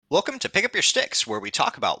Welcome to Pick Up Your Sticks, where we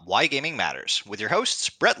talk about why gaming matters, with your hosts,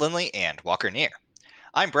 Brett Lindley and Walker Neer.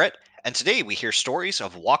 I'm Brett, and today we hear stories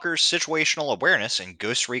of Walker's situational awareness in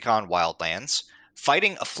Ghost Recon Wildlands,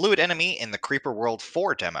 fighting a fluid enemy in the Creeper World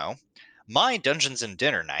 4 demo, my Dungeons and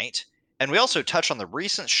Dinner night, and we also touch on the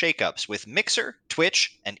recent shakeups with Mixer,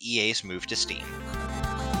 Twitch, and EA's move to Steam.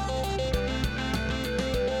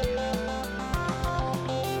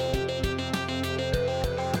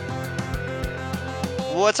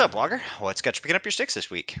 What's up, Walker? What's got you picking up your sticks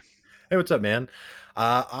this week? Hey, what's up, man?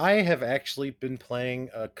 I have actually been playing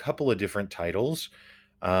a couple of different titles.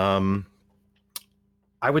 Um,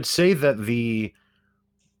 I would say that the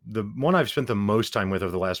one I've spent the most time with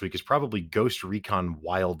over the last week is probably Ghost Recon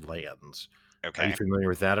Wildlands. Are you Okay. familiar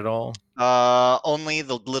with that at all? Only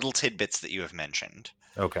the little tidbits that you have mentioned.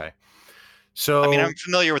 Okay. I mean, So, I'm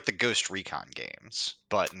familiar with the Ghost Recon games,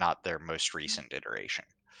 but not their most recent iteration.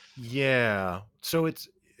 yeah. So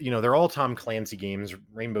they're all Tom Clancy games,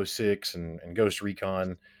 Rainbow Six and Ghost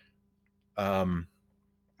Recon. Um,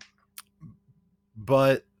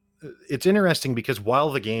 but it's interesting because while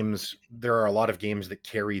there are a lot of games that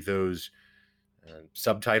carry those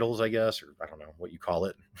subtitles, I guess, or I don't know what you call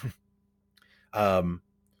it. Um,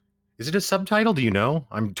 is it a subtitle? Do you know?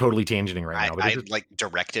 I'm totally tangenting right now, but I is it? like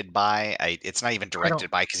directed by. It's not even I don't. directed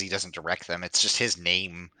by because he doesn't direct them. It's just his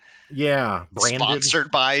name, Yeah, branded. sponsored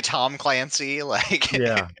by Tom Clancy. Like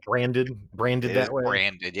Yeah, branded it is that way.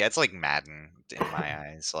 branded. Yeah, it's like Madden in my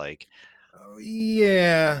eyes. Like Oh,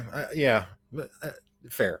 yeah, yeah.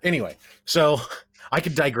 Fair. Anyway, so I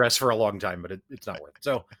could digress for a long time, but it's not worth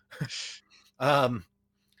it. Um,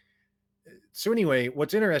 so anyway,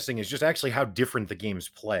 what's interesting is just actually how different the games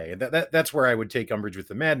play. And that's where I would take umbrage with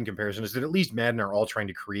the Madden comparison is that at least Madden are all trying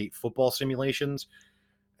to create football simulations.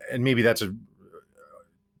 And maybe that's a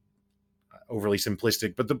overly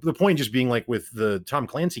simplistic, but the point just being like with the Tom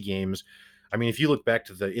Clancy games, I mean, if you look back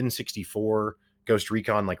to the N64 Ghost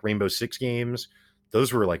Recon, like Rainbow Six games,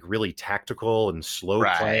 those were like really tactical and slow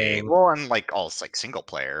right. playing. Well, and like all like single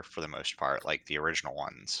player for the most part, like the original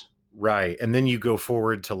ones. Right. And then you go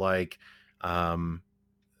forward to um,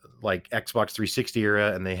 like Xbox 360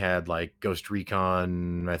 era, and they had like Ghost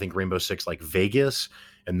Recon, I think Rainbow Six, like Vegas.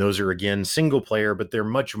 And those are again single player, but they're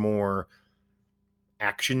much more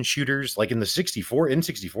action shooters. Like in the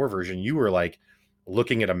N64 version, you were like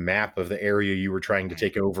looking at a map of the area you were trying to Mhm.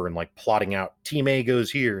 take over and like plotting out team A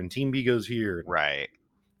goes here and team B goes here, and Right.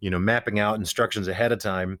 mapping out instructions ahead of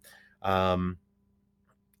time. Um,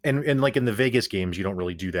 and like in the Vegas games, you don't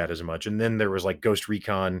really do that as much. And then there was like Ghost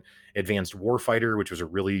Recon Advanced Warfighter, which was a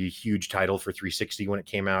really huge title for 360 when it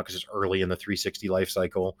came out because it's early in the 360 life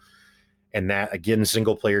cycle. And that again,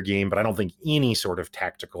 single player game, but I don't think any sort of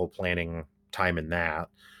tactical planning time in that.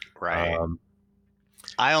 Right. Um,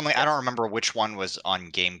 I don't remember which one was on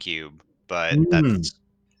GameCube, but mm, that's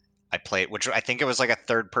I played, which I think it was like a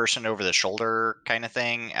third person over the shoulder kind of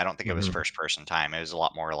thing. I don't think it was mhm. first person time. It was a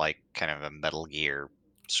lot more like kind of a Metal Gear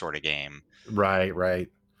sort of game. Right, right.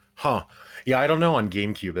 Huh. Yeah, I don't know on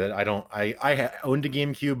GameCube. I don't. Owned a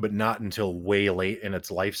GameCube, but not until way late in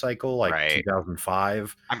its life cycle, like Right.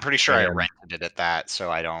 2005. I'm pretty sure I And rented it at that,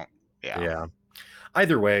 so I don't. Yeah. yeah,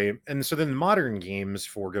 either way. And so then modern games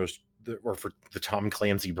or for the Tom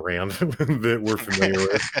Clancy brand that we're familiar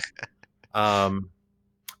with. Um,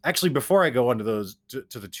 Actually, before I go on to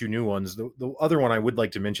to the two new ones, the other one I would like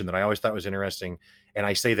to mention that I always thought was interesting, and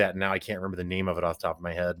I say that now I can't remember the name of it off the top of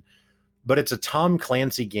my head, but it's a Tom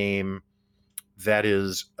Clancy game that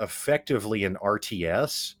is effectively an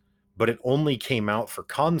RTS, but it only came out for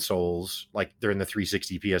consoles like during the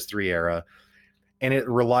 360 PS3 era, and it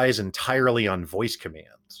relies entirely on voice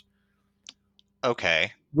commands,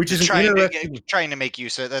 Okay. which is Just an interesting. trying to make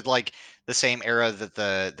use of that, like the same era that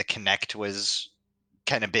the Kinect was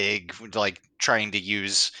kind of big, like trying to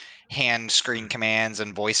use hand screen commands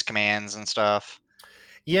and voice commands and stuff.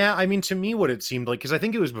 Yeah, I mean, to me, what it seemed like, because I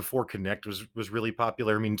think it was before Kinect was really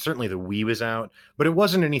popular. I mean, certainly the Wii was out, but it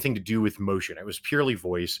wasn't anything to do with motion. It was purely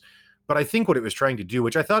voice. But I think what it was trying to do,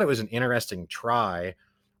 which I thought it was an interesting try,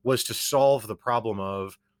 was to solve the problem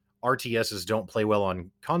of RTSs don't play well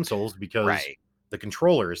on consoles because Right. the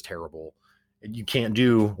controller is terrible. And you can't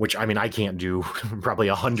do, which I mean, I can't do probably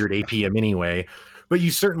 100 APM anyway, but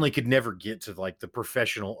you certainly could never get to like the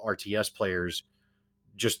professional RTS players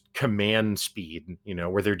just command speed,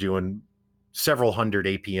 where they're doing several hundred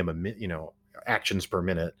APM actions per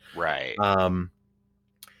minute. Right. Um,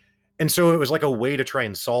 and so it was like a way to try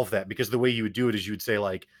and solve that because the way you would do it is you would say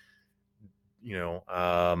like, you know,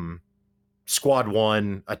 um, squad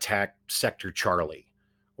one attack sector Charlie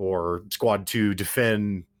or squad two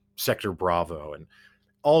defend sector Bravo. And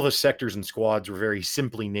all the sectors and squads were very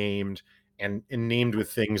simply named and named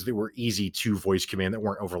with things that were easy to voice command that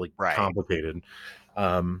weren't overly Right. complicated.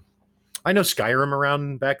 Um, I know Skyrim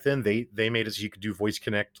around back then, they made it so you could do voice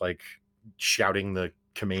connect, like shouting the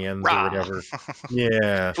commands or Rah. whatever.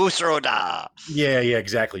 Yeah. Fusroda. Yeah,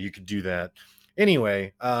 exactly. You could do that.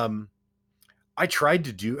 Anyway, I tried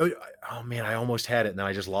to do oh man, I almost had it and then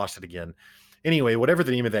I just lost it again. Anyway, whatever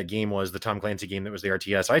the name of that game was, the Tom Clancy game that was the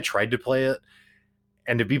RTS, I tried to play it.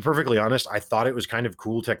 And to be perfectly honest, I thought it was kind of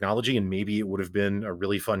cool technology and maybe it would have been a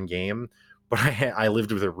really fun game. But I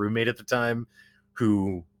lived with a roommate at the time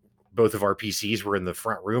who both of our PCs were in the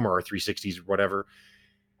front room or our 360s or whatever.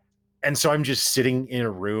 And so I'm just sitting in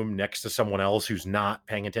a room next to someone else who's not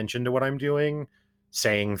paying attention to what I'm doing,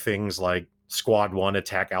 saying things like Squad 1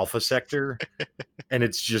 attack Alpha Sector. And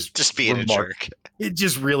it's Just being a jerk. It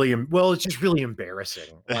just really, well, it's just really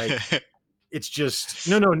embarrassing. Like, it's just,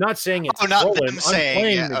 no, not saying it's not trolling. them I'm saying,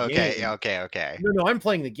 playing yeah, the okay, game. okay. No, I'm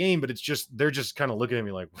playing the game, but it's just, they're just kind of looking at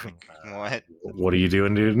me like, What? what are you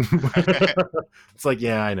doing, dude? It's like,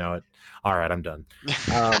 yeah, I know it. All right, I'm done.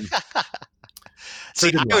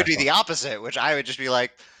 See, I would do the opposite, which I would just be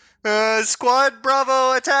like, Squad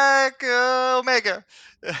Bravo attack Omega.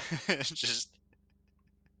 Just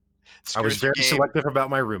I was very selective about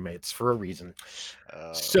my roommates for a reason.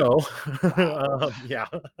 So, yeah.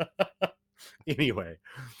 Anyway,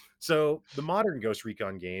 so the modern Ghost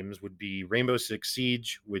Recon games would be Rainbow Six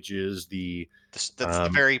Siege, which is that's the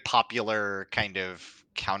very popular kind of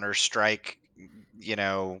Counter-Strike,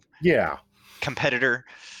 yeah, competitor.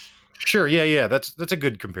 Sure, yeah. That's a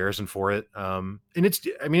good comparison for it. And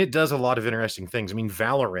it does a lot of interesting things. I mean,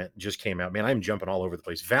 Valorant just came out. Man, I'm jumping all over the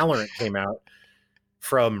place. Valorant came out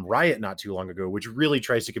from Riot not too long ago, which really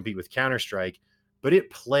tries to compete with Counter-Strike, but it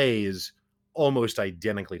plays almost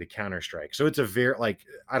identically to Counter-Strike. So it's a very, like,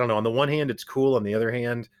 I don't know, on the one hand it's cool, on the other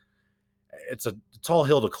hand it's a tall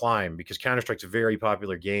hill to climb because Counter-Strike's a very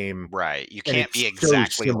popular game. Right. You can't be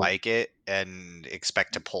exactly like it and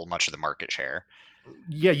expect to pull much of the market share.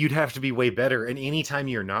 Yeah, you'd have to be way better. And anytime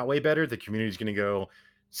you're not way better, the community's going to go,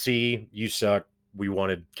 see, you suck. We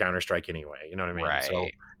wanted Counter-Strike anyway. You know what I mean? Right. So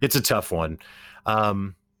it's a tough one.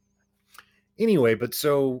 Anyway, but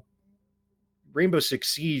so Rainbow Six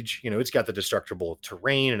Siege, it's got the destructible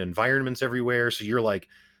terrain and environments everywhere. So you're like,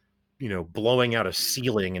 blowing out a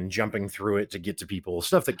ceiling and jumping through it to get to people.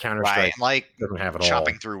 Stuff that Counter-Strike doesn't have at all.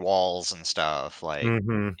 Chopping through walls and stuff. Like,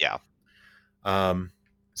 yeah.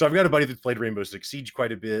 So I've got a buddy that's played Rainbow Six Siege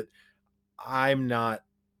quite a bit. I'm not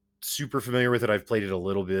super familiar with it. I've played it a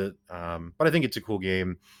little bit, but I think it's a cool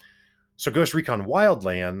game. So Ghost Recon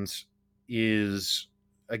Wildlands is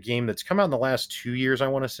a game that's come out in the last 2 years, I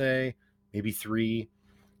want to say, maybe 3.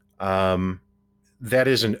 That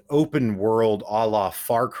is an open world a la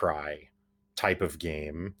Far Cry type of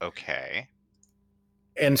game. Okay.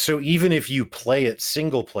 And so even if you play it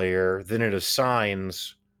single player, then it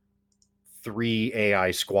assigns 3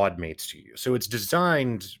 AI squad mates to you. So it's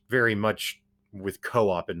designed very much with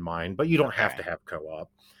co-op in mind, but you don't have to have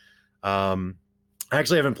co-op. I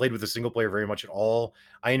actually haven't played with a single player very much at all.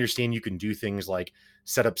 I understand you can do things like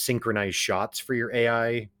set up synchronized shots for your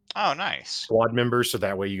AI. Oh, nice. Squad members, so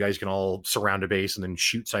that way you guys can all surround a base and then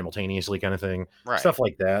shoot simultaneously, kind of thing. Right. Stuff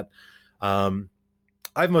like that.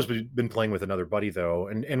 I've mostly been playing with another buddy though,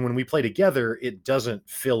 and when we play together, it doesn't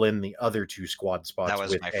fill in the other 2 squad spots. That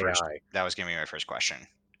was gonna be my first question.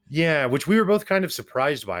 Yeah, which we were both kind of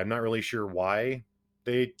surprised by. I'm not really sure why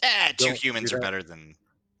they. 2 humans are better than.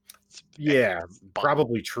 Yeah,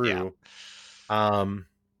 probably true. Yeah.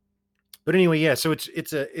 But anyway, yeah. So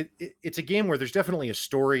it's a game where there's definitely a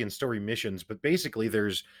story and story missions, but basically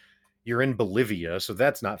you're in Bolivia, so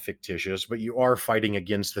that's not fictitious, but you are fighting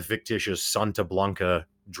against the fictitious Santa Blanca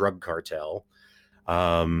drug cartel.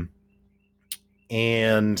 And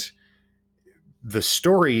the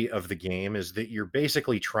story of the game is that you're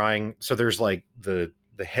basically trying, so there's like the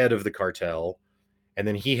head of the cartel, and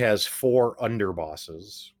then he has 4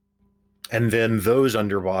 underbosses. And then those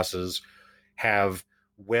underbosses have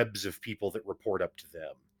webs of people that report up to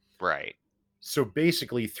them. Right. So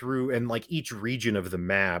basically and like each region of the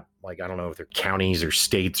map, like I don't know if they're counties or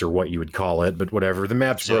states or what you would call it, but whatever, the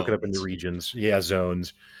map's broken up into regions. Yeah,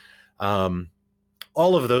 zones. All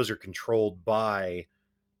of those are controlled by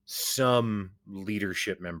some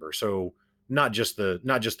leadership member. So not just the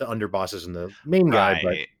underbosses and the main guy,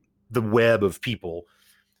 but the web of people.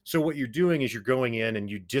 So what you're doing is you're going in and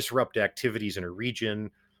you disrupt activities in a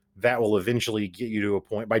region that will eventually get you to a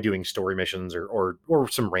point by doing story missions or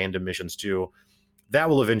some random missions too. That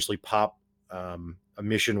will eventually pop a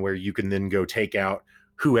mission where you can then go take out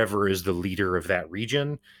whoever is the leader of that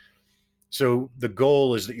region. So the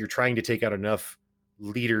goal is that you're trying to take out enough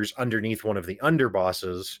leaders underneath one of the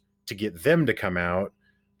underbosses to get them to come out.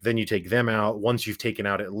 Then you take them out. Once you've taken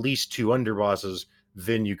out at least 2 underbosses,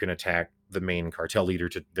 then you can attack the main cartel leader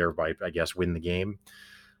to thereby, I guess, win the game.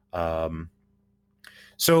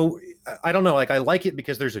 So I don't know. Like, I like it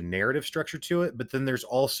because there's a narrative structure to it, but then there's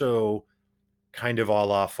also kind of a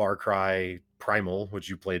la Far Cry Primal, which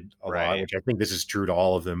you played a lot, Right. which I think this is true to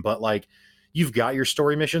all of them. But like, you've got your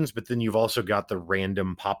story missions, but then you've also got the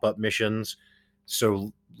random pop-up missions.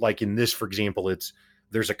 So like in this, for example,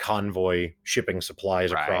 there's a convoy shipping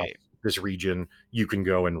supplies across Right. this region. You can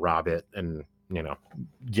go and rob it and,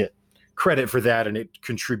 get credit for that, and it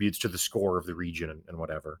contributes to the score of the region and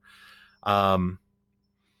whatever.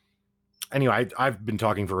 Anyway, I've been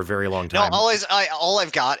talking for a very long No, time. all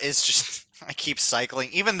I've got is just I keep cycling,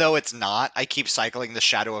 even though it's not. I keep cycling the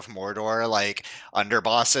Shadow of Mordor, like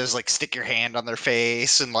underbosses, like stick your hand on their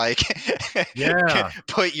face and like Yeah.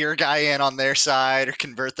 put your guy in on their side or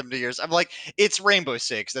convert them to yours. I'm like, it's Rainbow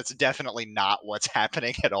Six. That's definitely not what's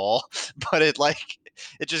happening at all. But it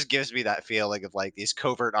just gives me that feeling of like these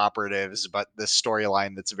covert operatives, but this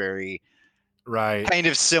storyline that's very Right. kind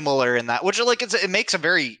of similar in that, which like it makes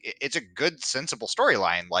it's a good sensible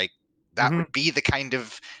storyline. Like that Hmm. would be the kind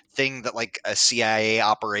of thing that like a CIA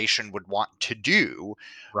operation would want to do.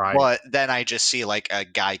 Right. But then I just see like a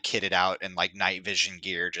guy kitted out in like night vision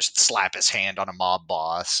gear just slap his hand on a mob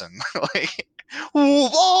boss and like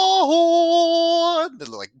oh,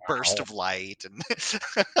 like burst Wow. of light and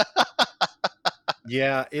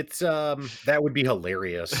Yeah, it's that would be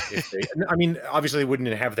hilarious if they, I mean, obviously they wouldn't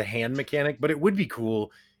have the hand mechanic, but it would be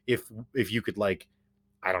cool if you could, like,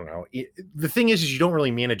 I don't know. The thing is you don't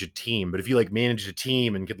really manage a team, but if you like manage a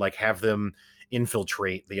team and could like have them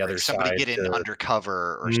infiltrate the other right, somebody side get in to,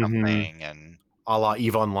 undercover or hmm, something and a la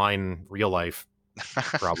Eve Online real life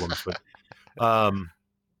problems, but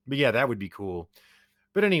yeah, that would be cool.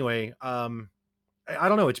 But anyway, I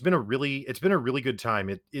don't know. It's been a really good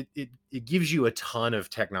time. It gives you a ton of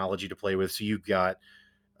technology to play with. So you've got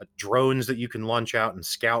drones that you can launch out and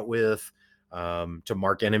scout with, to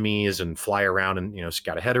mark enemies and fly around and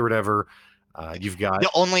scout ahead or whatever. You've got.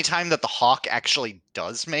 the only time that the hawk actually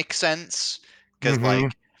does make sense, because Hmm. like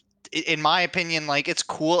in my opinion, like it's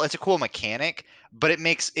a cool mechanic, but it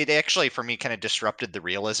makes it actually for me kind of disrupted the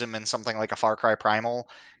realism in something like a Far Cry Primal,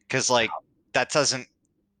 because like that doesn't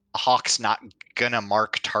a hawk's not gonna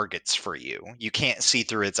mark targets for you. You can't see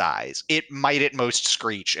through its eyes. It might at most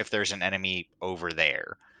screech if there's an enemy over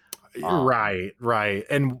there. um Right, right.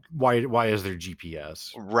 And why is there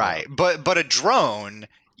GPS? Right. But a drone,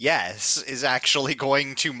 yes, is actually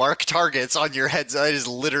going to mark targets on your heads. That is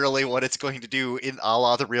literally what it's going to do in a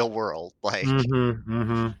la the real world. Like Mm-hmm.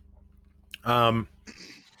 Mm-hmm. Um,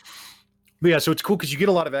 but yeah, so it's cool because you get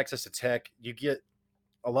a lot of access to tech. You get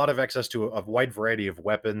a lot of access to a wide variety of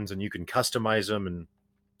weapons, and you can customize them. And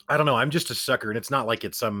I don't know, I'm just a sucker, and it's not like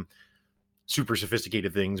it's some super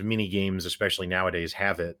sophisticated things. Mini games, especially nowadays,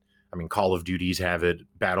 have it. I mean, Call of Duties have it,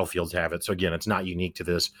 Battlefields have it. So again, it's not unique to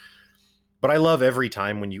this. But I love every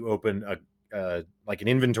time when you open a like an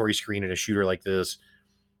inventory screen in a shooter like this,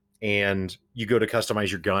 and you go to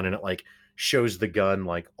customize your gun, and it like shows the gun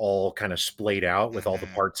like all kind of splayed out with all the mhm.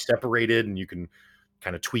 parts separated, and you can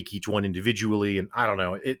kind of tweak each one individually. And I don't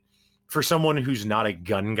know, it for someone who's not a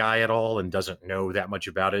gun guy at all and doesn't know that much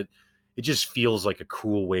about it, it just feels like a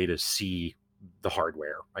cool way to see the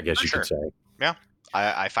hardware, I guess For you could sure. say. Yeah.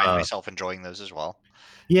 I find Uh, myself enjoying those as well.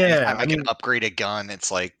 yeah, Anytime I I can mean, upgrade a gun, it's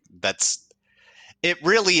like that's it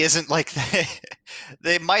really isn't like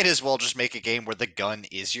they might as well just make a game where the gun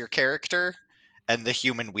is your character and the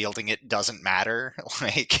human wielding it doesn't matter.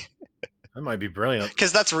 Like that might be brilliant.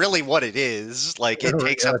 because that's really what it is. Like it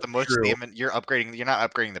takes Yeah, up that's the most of the true. you're upgrading. You're not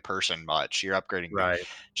upgrading the person much. You're upgrading the Right.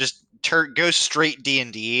 just go straight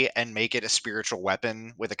D&D and make it a spiritual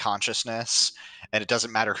weapon with a consciousness, and it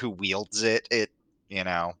doesn't matter who wields it. It you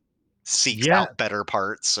know seeks Yeah, out better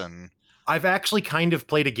parts and I've actually kind of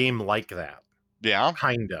played a game like that. yeah.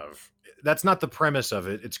 Kind of. That's not the premise of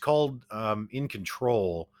it. It's called In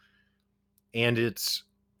Control, and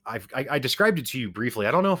I described it to you briefly.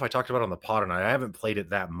 I don't know if I talked about it on the pod or not. I haven't played it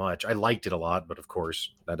that much. I liked it a lot, but of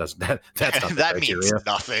course that's not the That means criteria,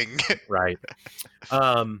 nothing. right?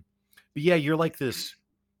 Um, but yeah, you're like this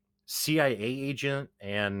CIA agent,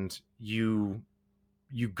 and you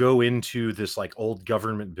go into this like old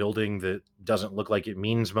government building that doesn't look like it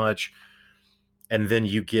means much, and then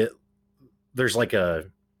there's like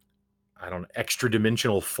a, I don't know, extra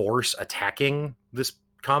dimensional force attacking this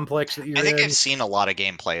complex that I you're think I've in. seen a lot of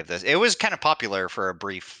gameplay of this. It was kind of popular for a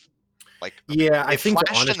brief. Like Yeah, I it think that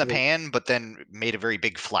flashed in the honestly, pan, but then made a very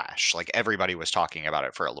big flash. Like everybody was talking about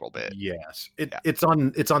it for a little bit. yes, Yeah, it's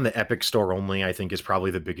on the Epic Store only. I think is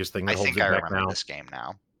probably the biggest thing I that holds think it I back remember now. this game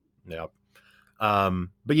now. Yep.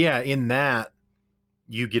 But yeah, in that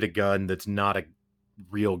you get a gun that's not a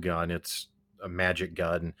real gun; it's a magic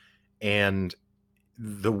gun, and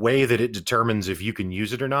the way that it determines if you can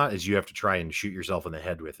use it or not is you have to try and shoot yourself in the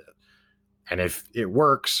head with it. And if it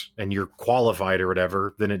works and you're qualified or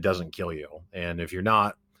whatever, then it doesn't kill you. And if you're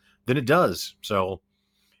not, then it does. So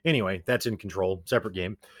anyway, that's in Control, separate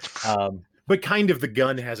game. But kind of the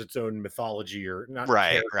gun has its own mythology or not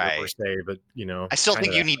Right, character per right. se, but I still kind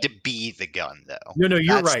think of you that. need to be the gun though. No,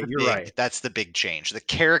 you're right. You're right. That's the big change. The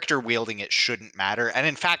character wielding it shouldn't matter. And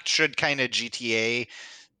in fact should kind of GTA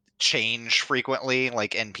change frequently,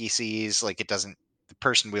 like NPCs, like it doesn't the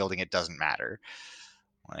person wielding it doesn't matter.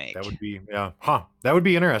 That Like would be, yeah, huh? That would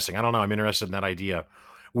be interesting. I don't know. I'm interested in that idea.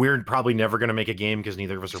 We're probably never going to make a game because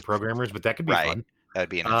neither of us are programmers, but that could be right. fun. That would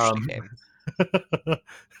be an interesting Um, game.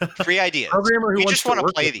 Free ideas. programmer who We wants just to want to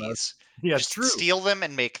work play with us. these. Yeah, Just true, steal them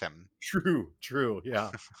and make them. true.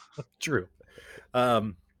 Yeah, true.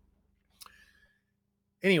 Um,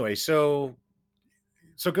 anyway, so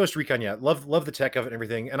Ghost Recon, yeah, love the tech of it and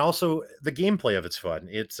everything, and also the gameplay of it's fun.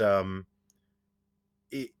 It,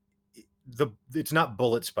 it's not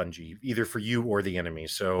bullet spongy either for you or the enemy.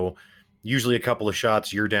 So usually a couple of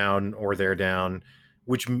shots, you're down or they're down,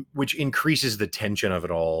 which increases the tension of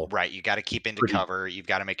it all. Right. You got to keep into Pretty cover. You've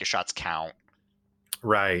got to make your shots count.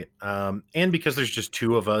 right. And because there's just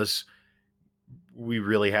two of us, we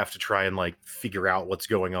really have to try and like figure out what's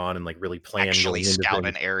going on and like really plan Actually going into scout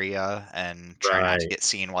things. an area and try not to Right. get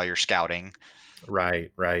seen while you're scouting.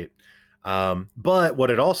 Right. But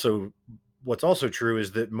what's also true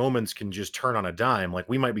is that moments can just turn on a dime. Like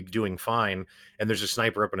we might be doing fine, and there's a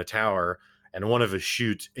sniper up in a tower, and one of us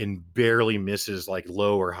shoots and barely misses like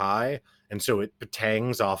low or high, and so it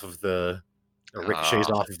patangs off of the or ricochets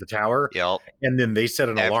off of the tower, Yep. and then they set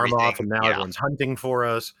an alarm off, Everything. and now Yeah. everyone's hunting for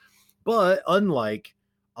us. But unlike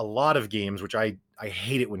a lot of games, which I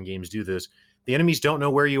hate it when games do this, the enemies don't know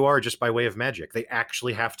where you are just by way of magic. They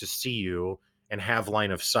actually have to see you and have line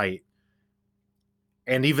of sight.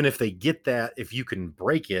 And even if they get that, if you can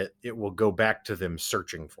break it, it will go back to them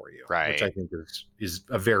searching for you, which I Right. think is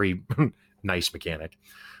a very nice mechanic.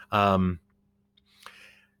 Um,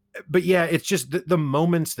 but yeah, it's just the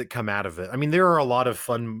moments that come out of it. I mean, there are a lot of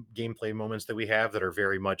fun gameplay moments that we have that are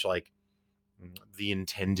very much like the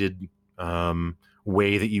intended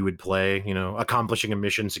way that you would play. You know, accomplishing a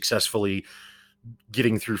mission successfully,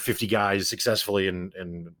 getting through 50 guys successfully, and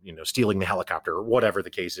stealing the helicopter or whatever the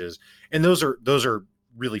case is. And those are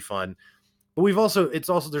really fun. But there's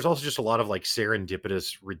also just a lot of like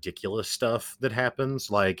serendipitous ridiculous stuff that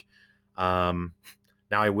happens. Like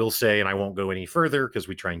now I will say, and I won't go any further because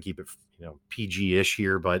we try and keep it PG-ish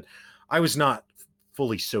here, but I was not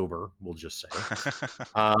fully sober, we'll just say.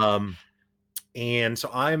 And so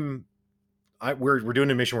we're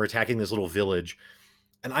doing a mission, we're attacking this little village,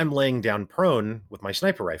 and I'm laying down prone with my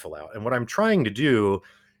sniper rifle out. And what I'm trying to do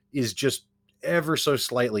is just ever so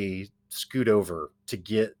slightly scoot over to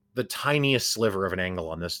get the tiniest sliver of an angle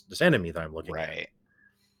on this enemy that I'm looking at. Right.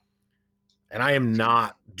 And I am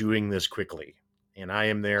not doing this quickly. And I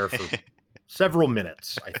am there for several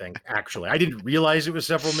minutes, I think, actually. I didn't realize it was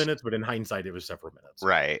several minutes, but in hindsight, it was several minutes.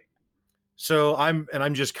 Right. So I'm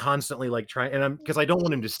just constantly like trying, and because I don't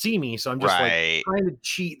want him to see me, so I'm just like trying to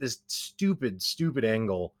cheat this stupid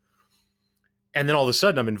angle. And then all of a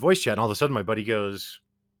sudden I'm in voice chat, and all of a sudden my buddy goes,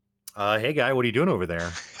 "Hey guy, what are you doing over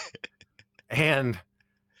there?" and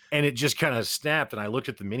it just kind of snapped, and I looked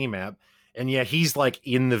at the mini map, and yeah, he's like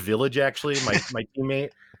in the village actually, my teammate,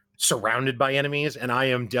 surrounded by enemies, and I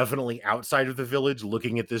am definitely outside of the village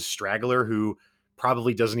looking at this straggler who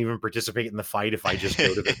probably doesn't even participate in the fight if I just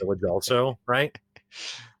go to the village also, right?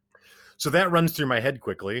 So that runs through my head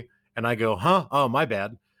quickly, and I go, huh? Oh, my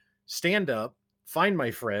bad. Stand up, find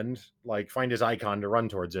my friend, like find his icon to run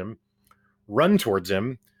towards him.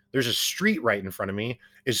 There's a street right in front of me.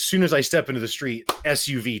 As soon as I step into the street,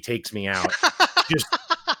 SUV takes me out, just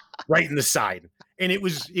right in the side. And it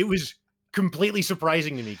was completely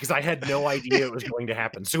surprising to me because I had no idea it was going to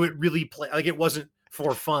happen. So it really like it wasn't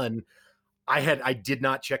for fun. I did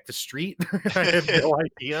not check the street. I have no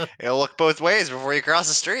idea. It'll look both ways before you cross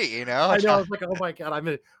the street, I know. I was like, oh my god,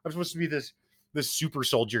 I'm supposed to be this super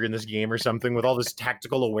soldier in this game or something with all this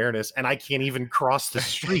tactical awareness, and I can't even cross the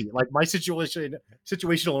street. Like my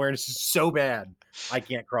situational awareness is so bad, I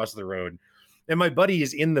can't cross the road. And my buddy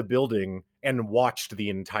is in the building and watched the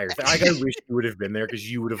entire thing. Like, I wish you would have been there because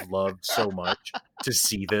you would have loved so much to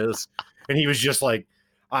see this. And he was just like,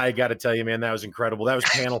 I got to tell you, man, that was incredible. That was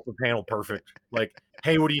panel for panel perfect. Like,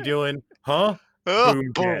 hey, what are you doing? Huh? Oh,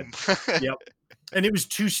 Boom, dead. boom. Yep. And it was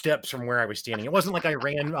 2 steps from where I was standing. It wasn't like I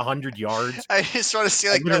ran 100 yards. I just want to see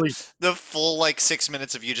I like literally, the full like 6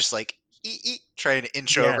 minutes of you just like trying to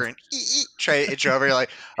inch yes, over and try to inch over. You're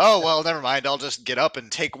like, oh well, never mind. I'll just get up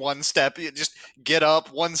and take one step. You just get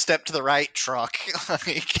up, one step to the right, truck.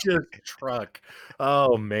 Like, just truck.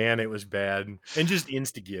 Oh man, it was bad. And just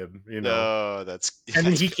insta-gib, no, And then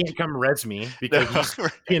that's he good. can't come res me No, because he's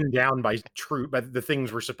pinned down by the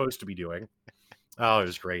things we're supposed to be doing. Oh, it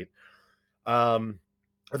was great.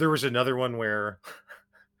 There was another one where,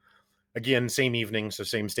 again, same evening, so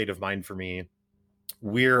same state of mind for me.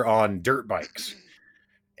 We're on dirt bikes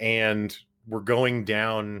and we're going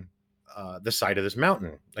down the side of this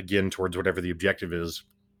mountain again towards whatever the objective is.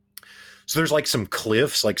 So there's like some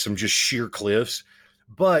cliffs, like some just sheer cliffs,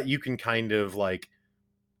 but you can kind of like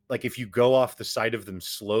if you go off the side of them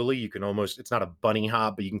slowly, you can almost, it's not a bunny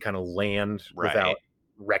hop, but you can kind of land right. without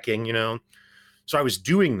wrecking. So I was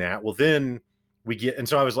doing that. Well, then and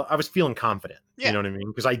so I was feeling confident, you Yeah, know what I mean?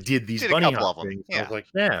 Because I did these did a bunny couple hop of them. things. I was Yeah. like,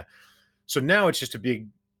 yeah. So now it's just a big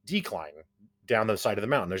decline down the side of the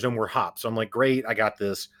mountain. There's no more hops. So I'm like, great, I got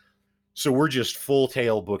this. So we're just full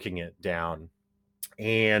tail booking it down.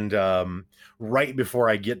 And right before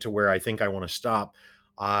I get to where I think I want to stop,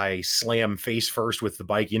 I slam face first with the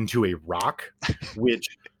bike into a rock, which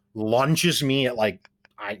launches me at like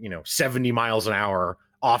 70 miles an hour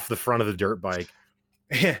off the front of the dirt bike.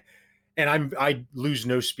 And I lose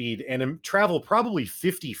no speed and travel probably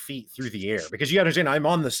 50 feet through the air because you understand I'm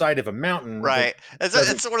on the side of a mountain that Right. doesn't.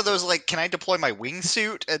 That's one of those like, can I deploy my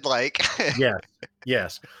wingsuit and like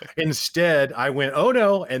Yes. Instead, I went, oh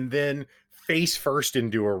no, and then face first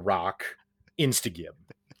into a rock, insta-gib,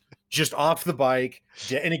 just off the bike.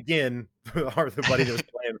 And again, the buddy that was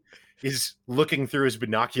playing is looking through his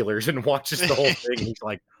binoculars and watches the whole thing. And he's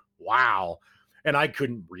like, wow. And I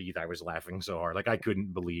couldn't breathe. I was laughing so hard. Like I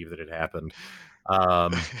couldn't believe that it happened.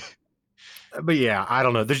 But yeah, I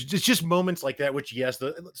don't know. There's just moments like that, which yes.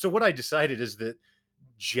 So what I decided is that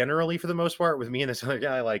generally for the most part with me and this other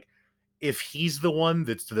guy, like if he's the one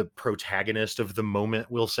that's the protagonist of the moment,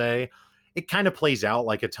 we'll say, it kind of plays out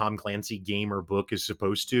like a Tom Clancy game or book is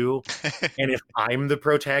supposed to. And if I'm the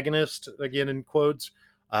protagonist, again in quotes,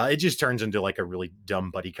 it just turns into like a really dumb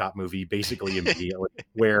buddy cop movie, basically immediately,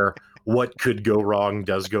 where what could go wrong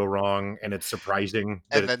does go wrong, and it's surprising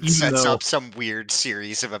that and then even sets though up some weird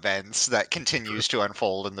series of events that continues to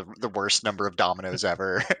unfold in the worst number of dominoes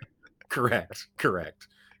ever. correct.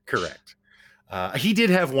 He did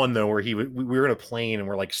have one though where we were in a plane and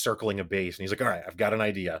we're like circling a base, and he's like, "All right, I've got an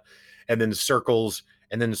idea," and then circles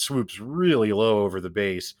and then swoops really low over the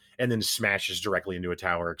base and then smashes directly into a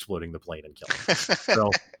tower, exploding the plane and killing me. So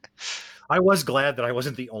I was glad that I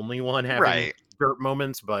wasn't the only one having Right. dirt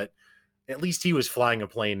moments, but at least he was flying a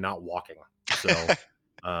plane, not walking. So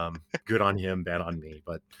good on him, bad on me.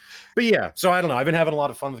 But yeah, so I don't know. I've been having a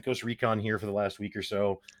lot of fun with Ghost Recon here for the last week or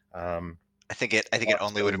so. I think it Lots of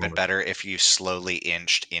only would silly have been moments. better if you slowly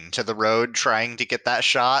inched into the road trying to get that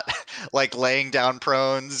shot, like laying down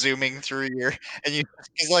prone, zooming through your and you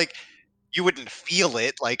cuz like you wouldn't feel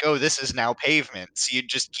it like, oh, this is now pavement. So you'd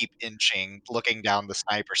just keep inching, looking down the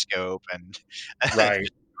sniper scope and Right.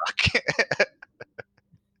 just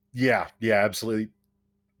Yeah, absolutely.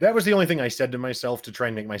 That was the only thing I said to myself to try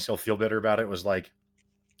and make myself feel better about it was like,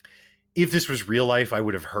 if this was real life, I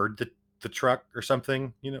would have heard the truck or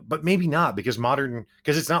something, but maybe not because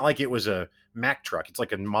it's not like it was a Mack truck. It's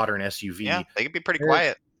like a modern yeah, SUV. they could be pretty Eh,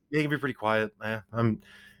 quiet. They can be pretty quiet.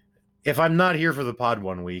 If I'm not here for the pod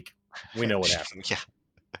one week, we know what happened. Yeah.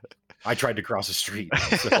 I tried to cross a street,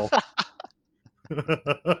 so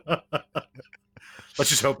let's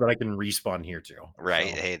just hope that I can respawn here too.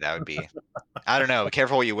 Right. So Hey, that would be I don't know. Be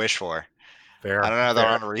careful what you wish for. I fair, don't know that I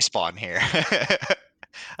fair. want to respawn here.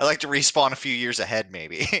 I like to respawn a few years ahead,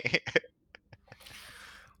 maybe.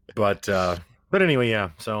 But anyway, yeah.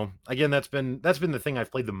 So again, that's been the thing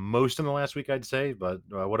I've played the most in the last week, I'd say. But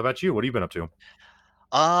what about you? What have you been up to?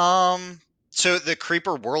 Um, so the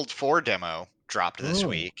Creeper World 4 demo dropped this Oh,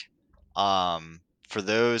 week. For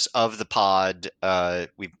those of the pod,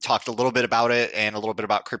 we've talked a little bit about it and a little bit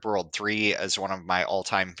about Creeper World 3 as one of my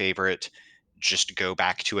all-time favorite just go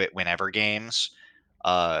back to it whenever games.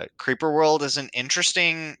 Creeper World is an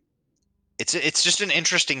interesting it's just an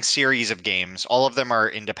interesting series of games. All of them are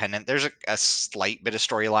independent. There's a slight bit of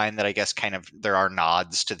storyline that I guess kind of there are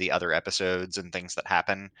nods to the other episodes and things that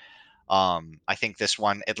happen. I think this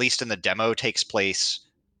one, at least in the demo, takes place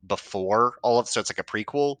before all of so it's like a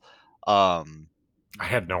prequel. Um, I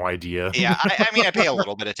had no idea. Yeah, I mean, I pay a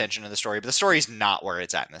little bit attention to the story, but the story's not where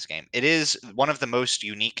it's at in this game. It is one of the most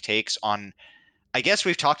unique takes on. I guess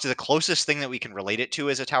we've talked to the closest thing that we can relate it to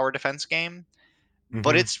as a tower defense game,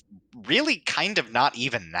 but Hmm. it's really kind of not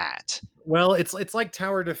even that. Well, it's like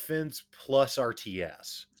tower defense plus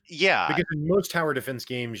RTS. Yeah, Because in most tower defense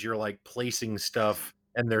games, you're like placing stuff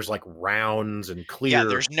and there's like rounds and yeah, clear.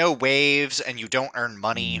 there's no waves and you don't earn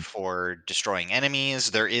money Mhm, for destroying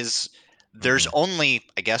enemies. There's mhm, only,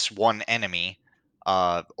 I guess, one enemy,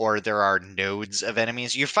 or there are nodes of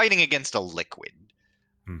enemies. You're fighting against a liquid,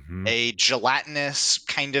 mhm, a gelatinous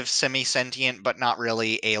kind of semi-sentient but not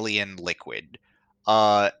really alien liquid.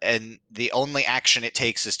 And the only action it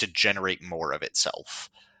takes is to generate more of itself.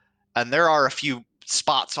 And there are a few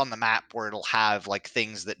spots on the map where it'll have like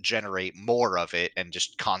things that generate more of it and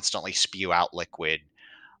just constantly spew out liquid.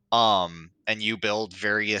 And you build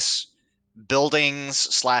various buildings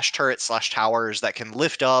slash turrets slash towers that can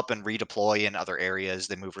lift up and redeploy in other areas.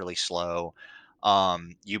 They move really slow.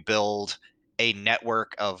 You build a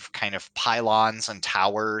network of kind of pylons and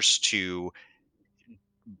towers to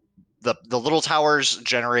the little towers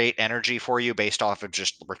generate energy for you based off of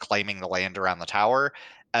just reclaiming the land around the tower,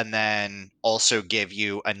 and then also give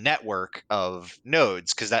you a network of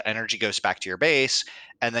nodes because that energy goes back to your base,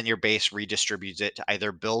 and then your base redistributes it to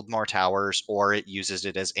either build more towers or it uses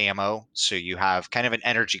it as ammo. So you have kind of an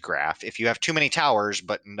energy graph. If you have too many towers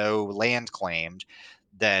but no land claimed,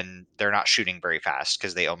 then they're not shooting very fast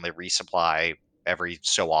because they only resupply every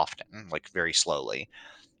so often, like very slowly.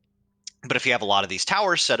 But if you have a lot of these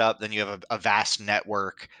towers set up, then you have a vast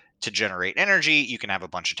network to generate energy. You can have a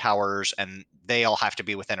bunch of towers, and they all have to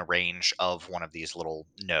be within a range of one of these little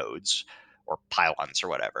nodes or pylons or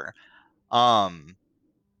whatever. Um,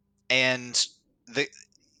 and the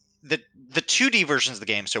the 2D versions of the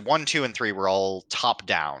game, so 1, 2, and 3 were all top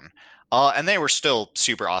down. And they were still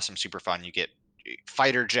super awesome, super fun. You get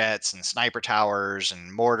fighter jets and sniper towers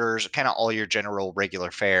and mortars, kind of all your general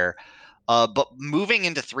regular fare. But moving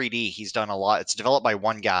into 3D, he's done a lot. It's developed by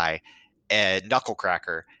one guy,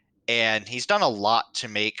 Knucklecracker, and he's done a lot to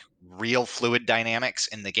make real fluid dynamics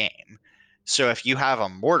in the game. So if you have a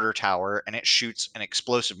mortar tower and it shoots an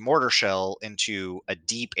explosive mortar shell into a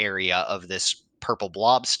deep area of this purple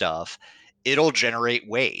blob stuff, it'll generate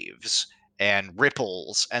waves and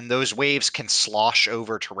ripples, and those waves can slosh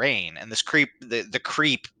over terrain. And this creep, the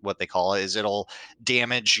creep, what they call it, is it'll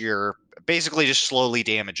damage your basically just slowly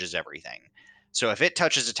damages everything. So if it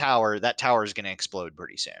touches a tower, that tower is going to explode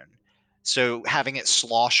pretty soon. So having it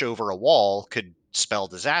slosh over a wall could spell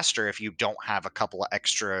disaster if you don't have a couple of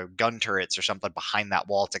extra gun turrets or something behind that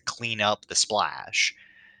wall to clean up the splash.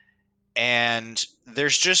 And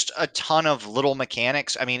there's just a ton of little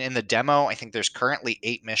mechanics. I mean, in the demo, I think there's currently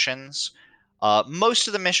 8 missions. Most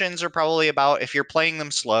of the missions are probably about, if you're playing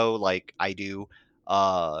them slow, like I do,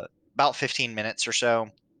 about 15 minutes or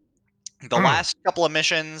so. The mm. last couple of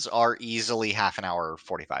missions are easily half an hour,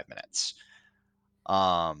 45 minutes.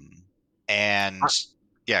 Um, and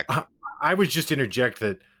yeah, I, I was just interject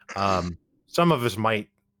that some of us might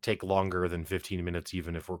take longer than 15 minutes,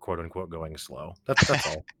 even if we're quote unquote going slow. That's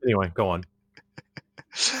all. Anyway, go on.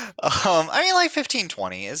 I mean, like 15,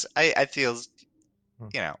 20 is, I feel,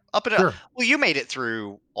 Mm. up and up. Sure. Well, you made it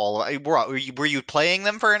through all of, were you playing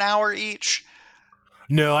them for an hour each?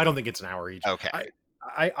 No, I don't think it's an hour each. Okay.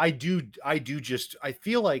 I do just I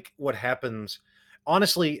feel like what happens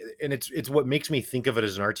honestly, and it's what makes me think of it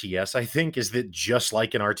as an RTS, I think, is that just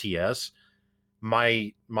like an RTS,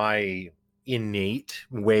 my innate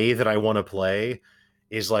way that I want to play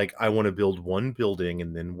is like I want to build one building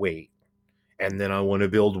and then wait. And then I want to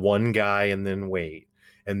build one guy and then wait.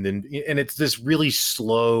 And it's this really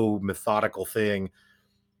slow, methodical thing.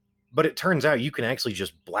 But it turns out you can actually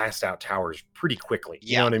just blast out towers pretty quickly.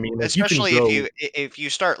 You know Yeah. what I mean? Like you can Especially if go. you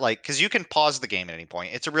start like, because you can pause the game at any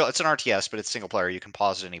point. It's an RTS, but it's single player. You can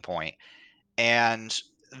pause at any point. And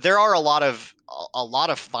there are a lot of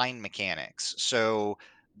fine mechanics. So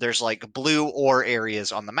there's like blue ore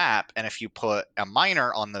areas on the map, and if you put a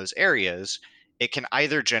miner on those areas, it can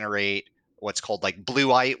either generate what's called like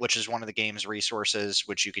blueite, which is one of the game's resources,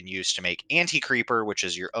 which you can use to make anti-creeper, which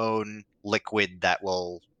is your own liquid that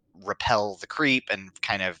will repel the creep, and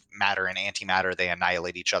kind of matter and antimatter, they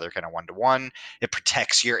annihilate each other kind of one to one. It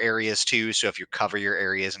protects your areas too, so if you cover your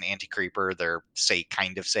areas in anti-creeper, they're say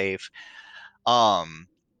kind of safe. um,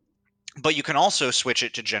 but you can also switch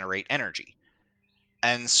it to generate energy.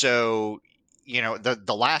 And so,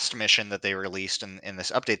 the last mission that they released in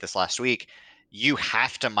this update this last week, you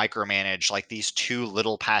have to micromanage like these two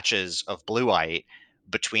little patches of blueite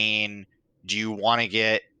between, do you want to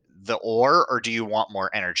get the ore, or do you want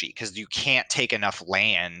more energy? Because you can't take enough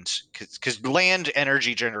land, because land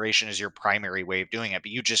energy generation is your primary way of doing it,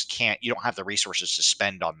 but you just can't, you don't have the resources to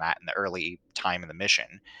spend on that in the early time of the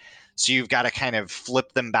mission. So you've got to kind of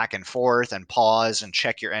flip them back and forth and pause and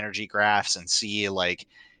check your energy graphs and see, like,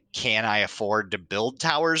 can I afford to build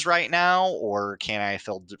towers right now, or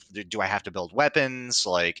do I have to build weapons?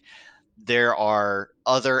 Like, there are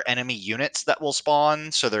other enemy units that will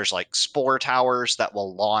spawn. So there's like spore towers that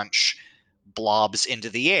will launch blobs into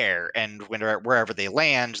the air, and wherever they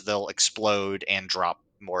land, they'll explode and drop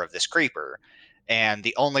more of this creeper. And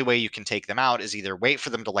the only way you can take them out is either wait for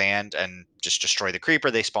them to land and just destroy the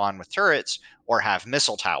creeper they spawn with turrets, or have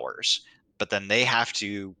missile towers. But then they have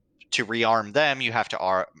to rearm them, you have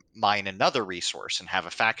to mine another resource and have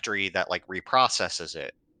a factory that like reprocesses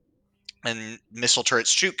it. And missile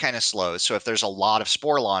turrets shoot kind of slow, so if there's a lot of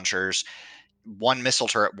spore launchers, one missile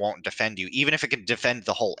turret won't defend you. Even if it can defend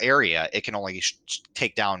the whole area, it can only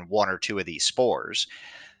take down one or two of these spores.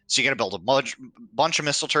 So you got to build a bunch of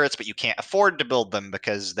missile turrets, but you can't afford to build them,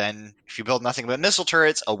 because then if you build nothing but missile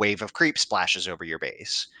turrets, a wave of creep splashes over your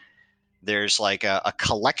base. There's like a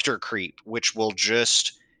collector creep, which will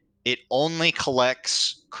just, it only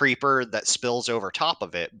collects creeper that spills over top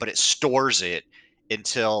of it, but it stores it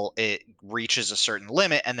until it reaches a certain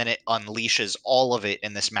limit, and then it unleashes all of it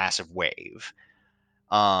in this massive wave.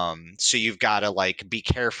 So you've got to like be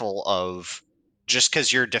careful of, just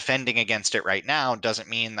because you're defending against it right now doesn't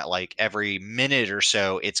mean that like every minute or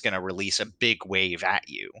so it's going to release a big wave at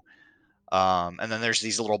you. And then there's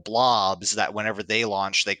these little blobs that whenever they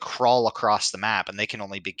launch, they crawl across the map, and they can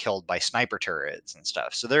only be killed by sniper turrets and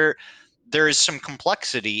stuff. So there is some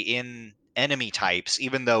complexity in enemy types,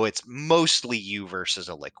 even though it's mostly you versus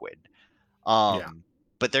a liquid. Yeah.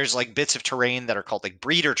 But there's like bits of terrain that are called like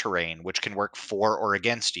breeder terrain, which can work for or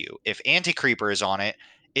against you. If anti-creeper is on it,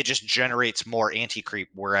 it just generates more anti-creep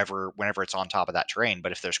whenever it's on top of that terrain.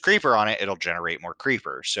 But if there's creeper on it, it'll generate more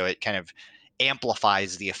creeper. So it kind of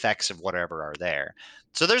amplifies the effects of whatever are there.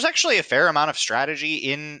 So there's actually a fair amount of strategy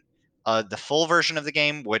in the full version of the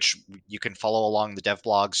game, which you can follow along the dev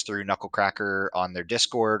blogs through Knucklecracker on their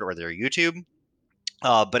Discord or their YouTube.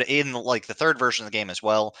 But in like the third version of the game as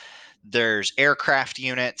well, there's aircraft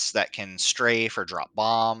units that can strafe or drop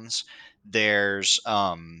bombs. There's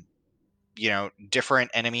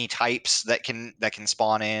different enemy types that can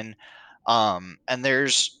spawn in. And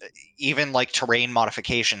there's even like terrain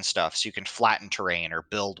modification stuff, so you can flatten terrain or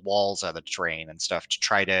build walls out of the terrain and stuff to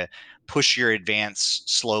try to push your advance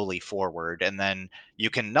slowly forward. And then you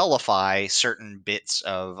can nullify certain bits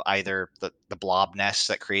of either the blob nest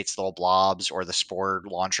that creates little blobs, or the spore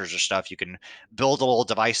launchers or stuff. You can build a little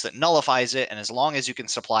device that nullifies it, and as long as you can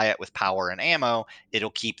supply it with power and ammo, it'll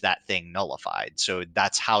keep that thing nullified. So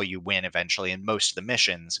that's how you win eventually in most of the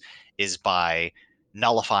missions, is by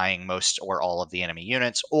nullifying most or all of the enemy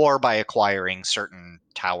units, or by acquiring certain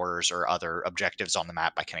towers or other objectives on the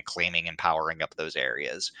map by kind of claiming and powering up those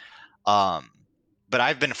areas. Um, but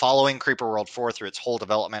I've been following Creeper World 4 through its whole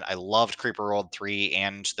development. I loved Creeper World 3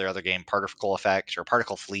 and their other game, Particle Effect, or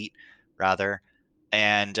Particle Fleet, rather.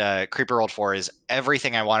 And Creeper World 4 is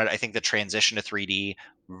everything I wanted. I think the transition to 3D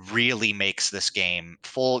really makes this game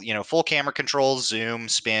full camera controls, zoom,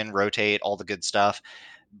 spin, rotate, all the good stuff.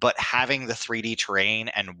 But having the 3D terrain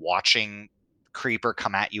and watching creeper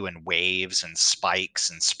come at you in waves and spikes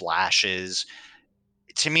and splashes,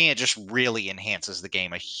 to me, it just really enhances the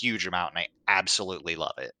game a huge amount, and I absolutely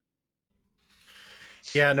love it.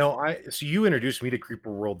 Yeah, no, so you introduced me to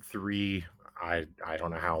Creeper World 3. I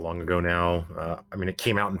don't know how long ago now. I mean, it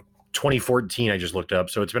came out in 2014. I just looked up,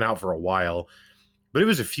 so it's been out for a while. But it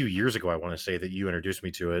was a few years ago, I want to say, that you introduced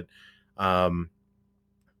me to it. Um,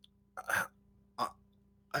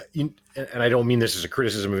 and I don't mean this as a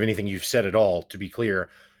criticism of anything you've said at all, to be clear.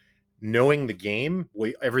 Knowing the game,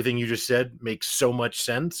 everything you just said makes so much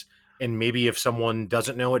sense. And maybe if someone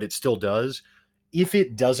doesn't know it, it still does. If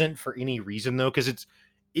it doesn't for any reason, though, because it's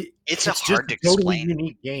It's just hard to a totally explain.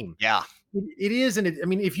 unique game. Yeah, It is, and I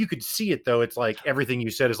mean, if you could see it, though, it's like everything you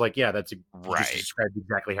said is like, yeah, you just right. described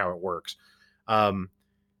exactly how it works.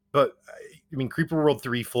 But I mean, Creeper World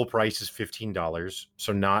 3 full price is $15,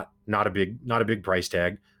 so not a big price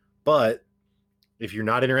tag. But if you're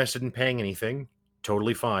not interested in paying anything,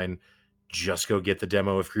 totally fine. Just go get the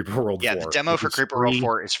demo of Creeper World Yeah, the 4. demo It for is Creeper World free.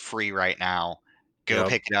 4 is free right now. Go Yep.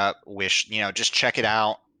 pick it up. Just check it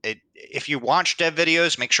out. If you watch dev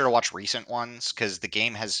videos, make sure to watch recent ones, because the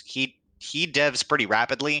game he devs pretty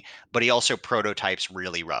rapidly, but he also prototypes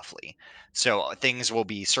really roughly. So things will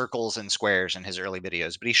be circles and squares in his early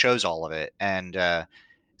videos, but he shows all of it. And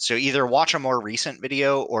so either watch a more recent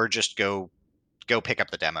video, or just go go pick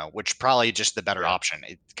up the demo, which probably just the better Yeah. option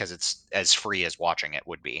because it's as free as watching it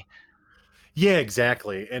would be. Yeah,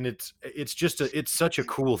 exactly. And it's just it's such a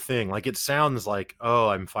cool thing. Like it sounds like, oh,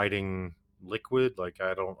 I'm fighting liquid. Like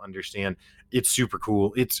I don't understand. It's super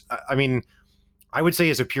cool. I mean, I would say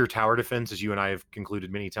as a pure tower defense, as you and I have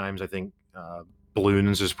concluded many times, I think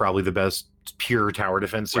Balloons is probably the best pure tower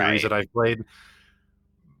defense series Right. that I've played.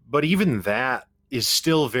 But even that is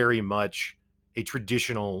still very much a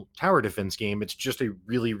traditional tower defense game. It's just a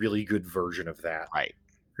really, really good version of that Right.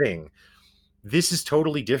 thing. This is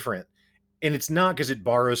totally different. And it's not because it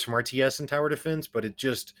borrows from RTS and tower defense, but it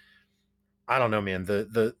just I don't know, man.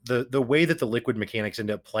 The way that the liquid mechanics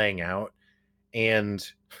end up playing out, and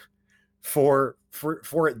for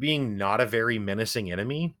it being not a very menacing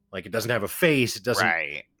enemy, like it doesn't have a face, it doesn't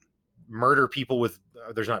Right. murder people with.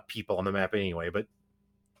 There's not people on the map anyway, but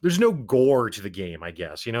there's no gore to the game. I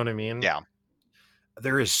guess you know what I mean. Yeah.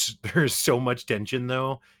 There is so much tension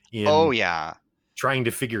though Oh in yeah. trying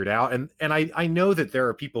to figure it out, and I know that there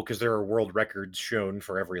are people because there are world records shown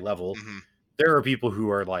for every level. Hmm. There are people who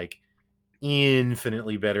are like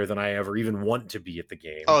infinitely better than I ever even want to be at the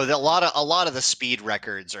game. Oh, a lot of the speed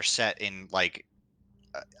records are set in like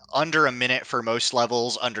under a minute for most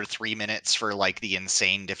levels, under 3 minutes for like the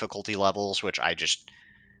insane difficulty levels, which I just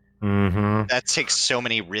Hmm. that takes so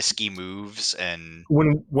many risky moves and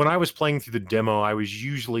When I was playing through the demo, I was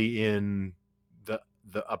usually in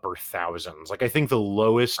the upper thousands. Like I think the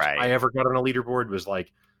lowest right. I ever got on a leaderboard was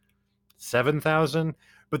like 7,000.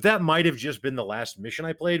 But that might have just been the last mission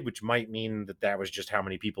I played, which might mean that that was just how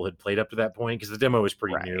many people had played up to that point because the demo was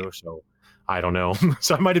pretty Right. new. So I don't know.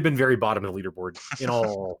 So I might have been very bottom of the leaderboard in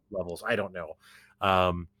all levels. I don't know.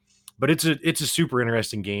 Um, but it's a super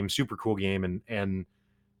interesting game, super cool game, and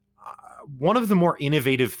one of the more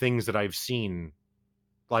innovative things that I've seen.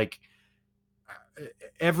 Like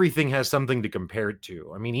everything has something to compare it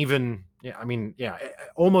to. I mean, even yeah, I mean, yeah,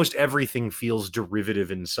 almost everything feels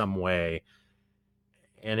derivative in some way,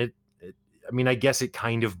 and I mean, I guess it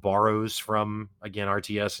kind of borrows from again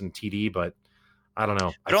RTS and TD, but I don't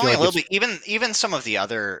know. I But feel only a like little it's bit. Even some of the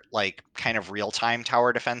other like kind of real time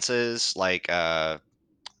tower defenses, like I'm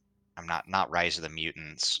not Rise of the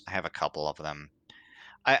Mutants. I have a couple of them.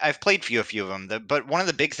 I've played a few of them. But one of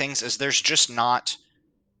the big things is there's just not.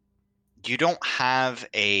 You don't have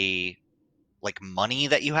a like money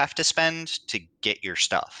that you have to spend to get your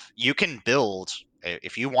stuff. You can build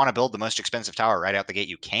if you want to build the most expensive tower right out the gate,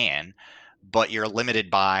 you can, but you're limited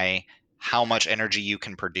by how much energy you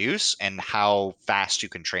can produce and how fast you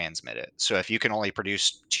can transmit it. So if you can only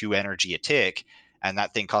produce 2 energy a tick and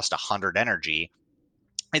that thing costs 100 energy,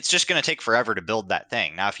 it's just going to take forever to build that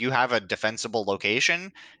thing. Now, if you have a defensible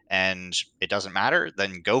location and it doesn't matter,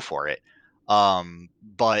 then go for it.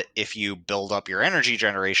 But if you build up your energy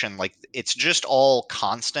generation, like it's just all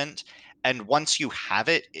constant. And once you have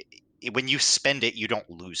it, when you spend it, you don't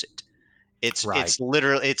lose it. right. It's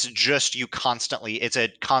literally it's just you constantly. It's a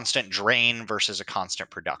constant drain versus a constant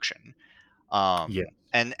production. Yeah,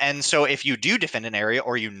 And so if you do defend an area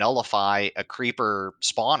or you nullify a creeper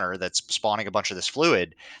spawner that's spawning a bunch of this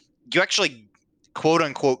fluid, you actually quote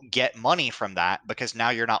unquote get money from that because now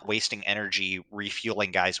you're not wasting energy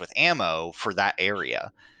refueling guys with ammo for that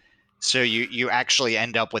area. So you actually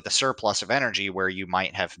end up with a surplus of energy where you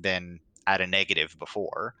might have been at a negative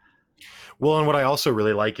before. well, and what I also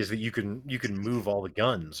really like is that you can move all the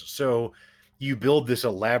guns. So you build this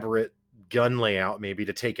elaborate gun layout maybe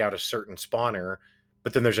to take out a certain spawner,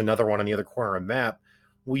 but then there's another one on the other corner of the map.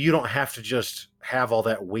 Well, you don't have to just have all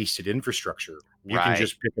that wasted infrastructure. You can Right.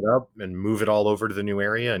 just pick it up and move it all over to the new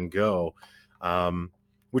area and go,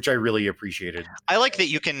 which I really appreciated. I like that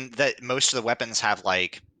you can that most of the weapons have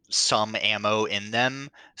like some ammo in them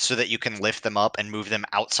so that you can lift them up and move them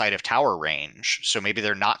outside of tower range. So maybe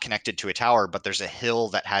they're not connected to a tower, but there's a hill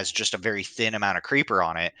that has just a very thin amount of creeper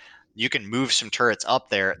on it. You can move some turrets up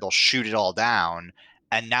there, they'll shoot it all down,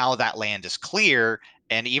 and now that land is clear.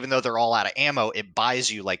 And even though they're all out of ammo, it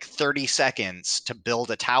buys you like 30 seconds to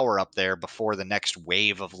build a tower up there before the next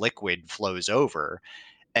wave of liquid flows over.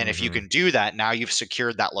 And if you Hmm. can do that, now you've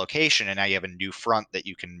secured that location and now you have a new front that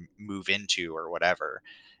you can move into or whatever.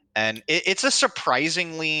 And it's a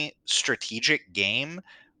surprisingly strategic game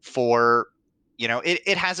for,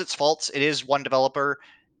 it has its faults. It is one developer.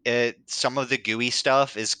 Some of the GUI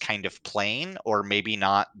stuff is kind of plain or maybe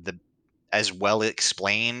not the as well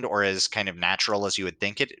explained or as kind of natural as you would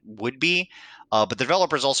think it would be. But the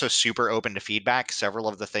developer is also super open to feedback. Several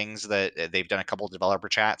of the things that they've done a couple of developer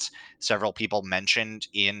chats, several people mentioned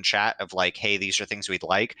in chat of like, hey, these are things we'd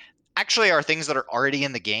like. actually are things that are already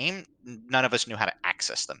in the game. None of us knew how to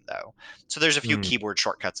access them though. So there's a few Mm, keyboard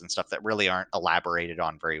shortcuts and stuff that really aren't elaborated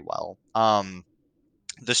on very well.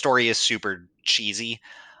 The story is super cheesy,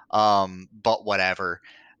 but whatever.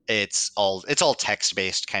 It's all text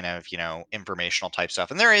based kind of, informational type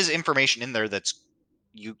stuff, and there is information in there that's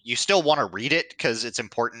you still want to read it because it's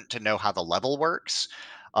important to know how the level works,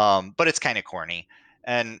 but it's kind of corny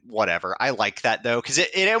and whatever. I like that though because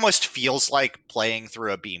it almost feels like playing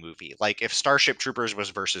through a B movie. Like if Starship Troopers was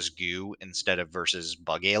versus Goo instead of versus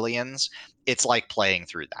Bug Aliens, it's like playing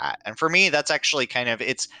through that. And for me, that's actually kind of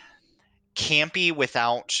it's campy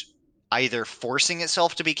without either forcing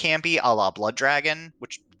itself to be campy a la Blood Dragon,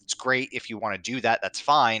 which it's great if you want to do that, that's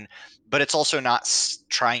fine, but it's also not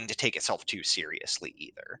trying to take itself too seriously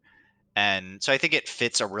either. And so I think it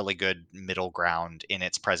fits a really good middle ground in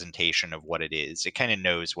its presentation of what it is. It kind of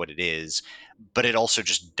knows what it is, but it also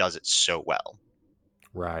just does it so well.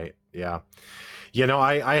 right. Yeah.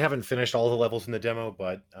 I haven't finished all the levels in the demo,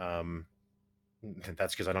 but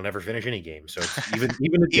that's because I don't ever finish any game. So it's even a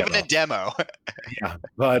Even a demo. demo. Yeah.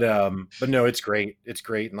 But no, it's great. It's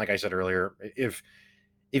great. And like I said earlier, if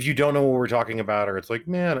you don't know what we're talking about, or it's like,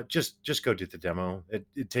 man, just go do the demo.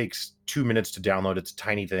 It takes 2 minutes to download. It's a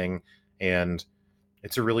tiny thing, and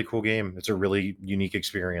it's a really cool game. It's a really unique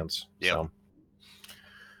experience. Yep.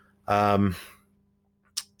 Um,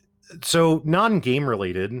 so non-game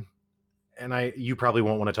related, and you probably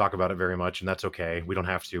won't want to talk about it very much, and that's okay. We don't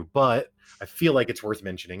have to, but I feel like it's worth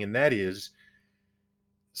mentioning, and that is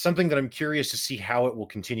something that I'm curious to see how it will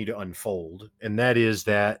continue to unfold, and that is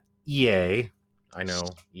that EA, I know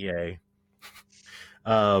EA,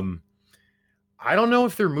 um, I don't know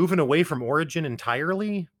if they're moving away from Origin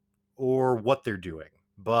entirely or what they're doing,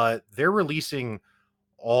 but they're releasing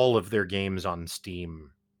all of their games on Steam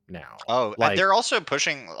now. Oh, and Like, they're also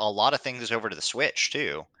pushing a lot of things over to the Switch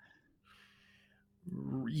too.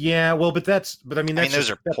 yeah, well, but I mean, I mean, that's those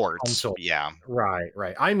just are that's ports. console. Yeah. Right,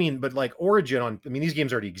 right. I mean, but like Origin I mean, these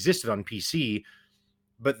games already existed on PC,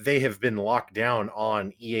 but they have been locked down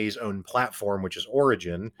on EA's own platform, which is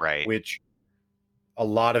Origin, Right. which a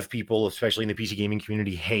lot of people, especially in the PC gaming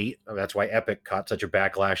community, hate. That's why Epic caught such a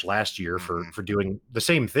backlash last year for Mhm. doing the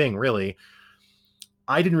same thing. Really,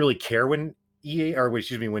 I didn't really care when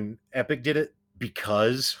excuse me, when Epic did it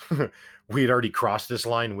because we had already crossed this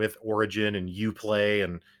line with Origin and Uplay,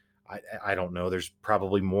 and I don't know. There's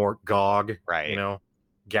probably more GOG, Right.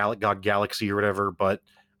 GOG Galaxy or whatever,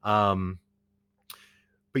 um,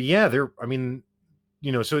 but yeah, there. I mean,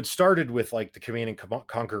 so it started with like the Command and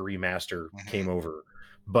Conquer remaster Mhm. came over,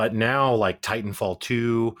 but now like Titanfall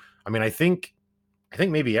 2. I mean, I think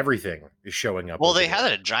maybe everything is showing up Well, over they there.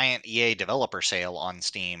 had a giant EA developer sale on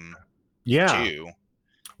Steam Yeah. too.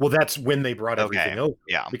 Well, that's when they brought Okay. everything over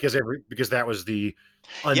Yeah. because that was the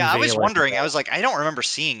Yeah, I was unveiling of wondering. I all. was like, I don't remember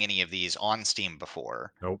seeing any of these on Steam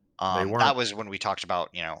before. Nope, they That weren't. was when we talked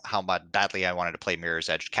about, how badly I wanted to play Mirror's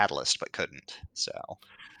Edge Catalyst, but couldn't. So,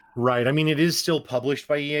 Right. I mean, it is still published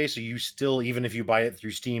by EA, so you still, even if you buy it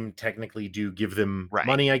through Steam, technically do give them right.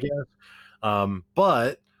 money, I guess.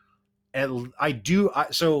 But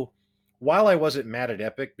so while I wasn't mad at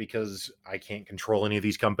Epic because I can't control any of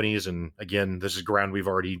these companies, and again, this is ground we've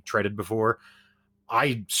already treaded before,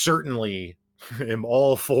 I certainly am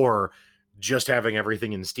all for just having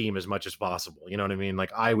everything in Steam as much as possible. You know what I mean?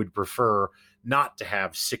 Like I would prefer not to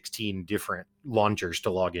have 16 different launchers to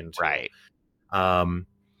log into. Right. Um,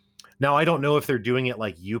 Now I don't know if they're doing it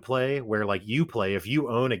like Uplay, where like Uplay, if you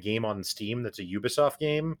own a game on Steam that's a Ubisoft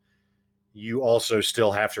game, you also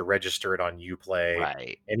still have to register it on Uplay.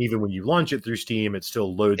 Right. And even when you launch it through Steam, it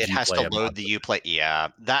still loads It has to Uplay load the anonymously. Uplay. Yeah,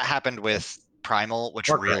 that happened with Primal, which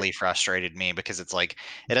Far Cry. really frustrated me because it's like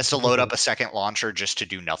it has to load up a second launcher just to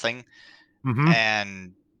do nothing, Mm-hmm.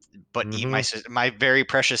 and but eat my Mm-hmm. my very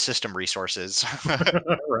precious system resources.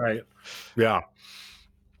 Right. Yeah.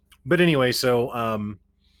 But anyway, so I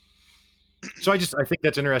think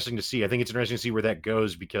that's interesting to see. I think it's interesting to see where that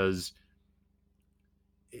goes because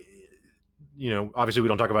eh, obviously we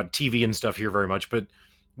don't talk about TV and stuff here very much, but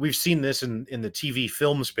we've seen this in the TV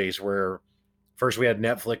film space where first we had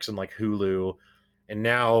Netflix and like Hulu, and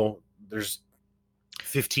now there's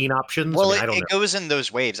 15 options. I Well, mean, it, I don't it know. goes in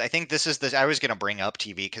those waves. I think this is this. I was going to bring up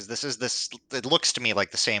TV because it looks to me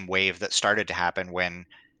like the same wave that started to happen when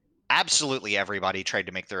absolutely everybody tried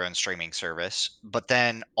to make their own streaming service, but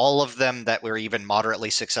then all of them that were even moderately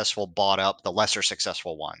successful bought up the lesser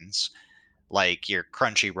successful ones, like your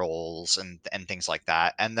Crunchy Rolls and things like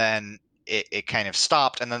that. And then it kind of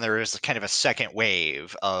stopped, and then there was kind of a second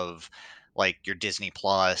wave of like your Disney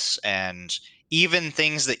Plus, and even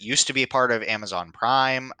things that used to be a part of Amazon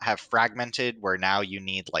Prime have fragmented where now you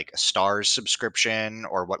need like a Stars subscription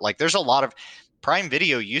or what. Like there's a lot of Prime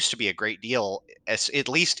Video used to be a great deal, at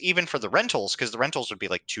least even for the rentals, because the rentals would be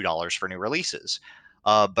like $2 for new releases.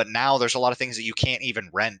 But now there's a lot of things that you can't even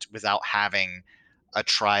rent without having a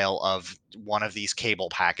trial of one of these cable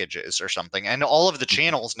packages or something. And all of the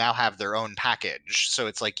channels now have their own package. So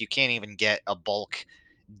it's like you can't even get a bulk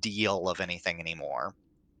deal of anything anymore.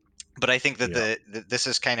 But I think that Yeah. this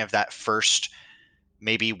is kind of that first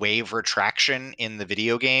maybe wave retraction in the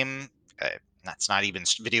video game. That's not even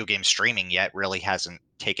video game streaming yet, really hasn't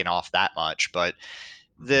taken off that much, but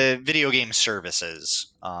the video game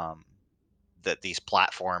services, that these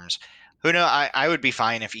platforms, who know, I would be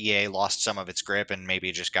fine if EA lost some of its grip and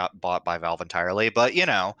maybe just got bought by Valve entirely, but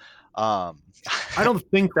um, I don't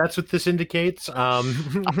think that's what this indicates. I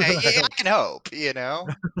can hope,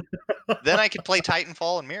 then I could play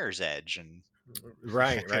Titanfall and Mirror's Edge and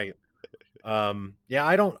Right. Yeah,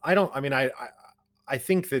 I mean, I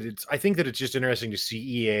think that it's just interesting to see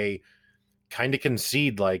EA kind of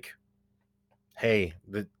concede like, hey,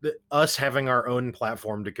 us having our own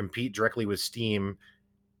platform to compete directly with Steam,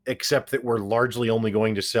 except that we're largely only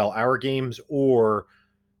going to sell our games or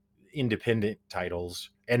independent titles,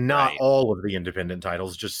 and not right. all of the independent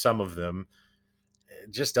titles, just some of them.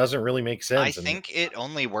 It just doesn't really make I sense. And think it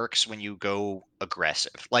only works when you go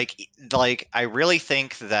aggressive. Like I really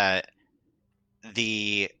think that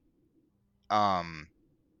the um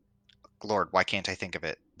Lord, why can't I think of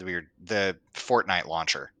it? The Fortnite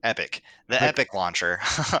launcher, Epic, the like, Epic launcher,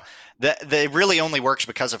 that really only works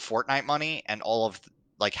because of Fortnite money and all of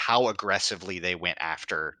like how aggressively they went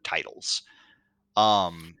after titles.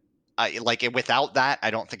 Um, without that, I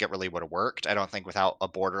don't think it really would have worked. I don't think without a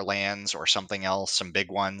Borderlands or something else, some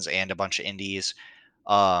big ones and a bunch of indies.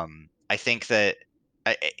 I think that,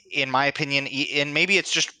 in my opinion, and maybe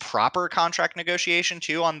it's just proper contract negotiation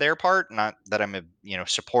too on their part. Not that I'm,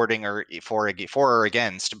 supporting or for or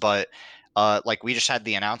against, but like we just had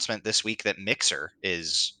the announcement this week that Mixer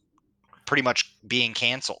is pretty much being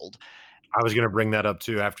canceled. I was going to bring that up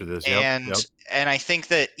too after this. Yep. And I think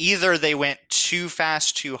that either they went too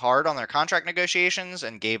fast, too hard on their contract negotiations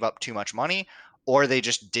and gave up too much money, or they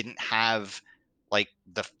just didn't have like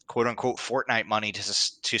the quote unquote Fortnite money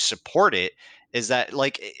to support it. Is that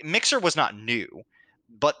like Mixer was not new,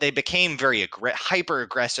 but they became very hyper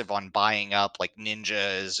aggressive on buying up like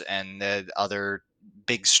ninjas and the other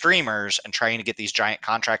big streamers and trying to get these giant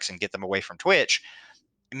contracts and get them away from Twitch.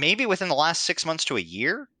 Maybe within the last 6 months to a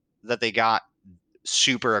year that they got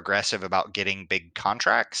super aggressive about getting big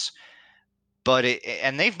contracts. But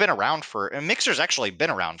and they've been around and Mixer's actually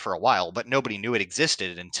been around for a while, but nobody knew it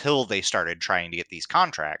existed until they started trying to get these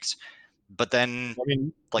contracts. But then, I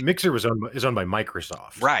mean, like, Mixer is owned by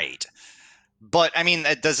Microsoft. right. But I mean,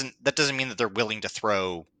 that doesn't mean that they're willing to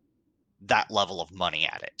throw that level of money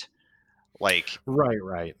at it. Like,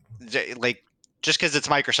 Right. like just because it's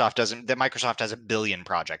Microsoft doesn't that Microsoft has a billion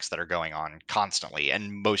projects that are going on constantly,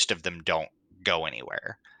 and most of them don't go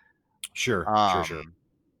anywhere. Sure. Um,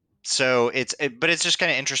 so but it's just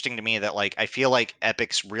kind of interesting to me that like I feel like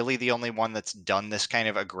Epic's really the only one that's done this kind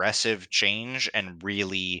of aggressive change and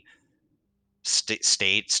really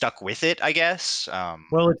stayed stuck with it, I guess.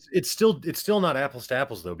 Well, it's still not apples to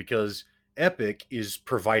apples though, because Epic is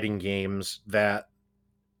providing games that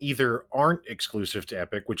either aren't exclusive to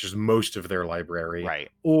Epic, which is most of their library,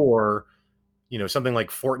 Right. or something like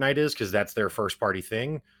Fortnite is, because that's their first party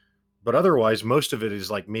thing. But otherwise, most of it is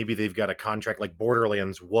like maybe they've got a contract, like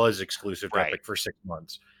Borderlands was exclusive to Right. Epic for 6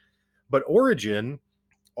 months. But Origin,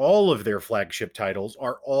 all of their flagship titles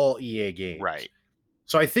are all EA games. Right.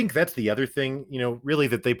 So I think that's the other thing, really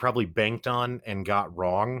that they probably banked on and got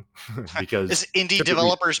wrong because Does indie typically,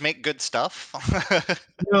 developers make good stuff?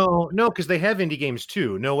 no, because they have indie games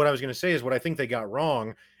too. No, what I was going to say is what I think they got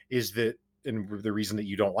wrong is that, and the reason that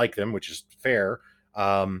you don't like them, which is fair,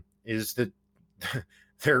 is that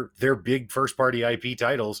their big first party IP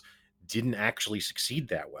titles didn't actually succeed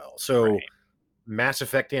that well. So Right. Mass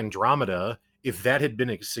Effect Andromeda, if that had been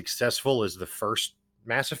as successful as the first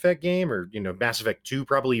Mass Effect game, or Mass Effect 2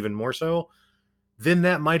 probably even more so, then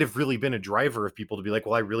that might have really been a driver of people to be like,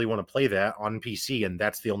 well, I really want to play that on PC and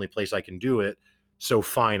that's the only place I can do it, so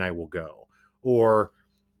fine, I will go. Or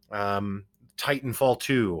Titanfall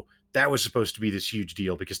 2, that was supposed to be this huge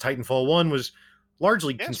deal because Titanfall 1 was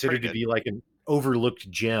largely considered to be like an overlooked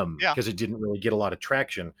gem because it didn't really get a lot of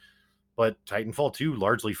traction. But Titanfall 2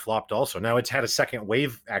 largely flopped also. Now it's had a second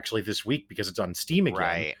wave actually this week because it's on Steam again.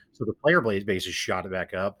 Right. So the player base has shot it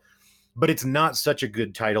back up. But it's not such a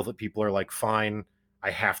good title that people are like, fine,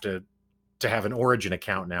 I have to to have an Origin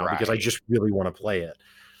account now because I Right. just really want to play it.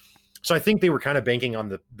 So I think they were kind of banking on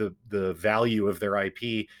the value of their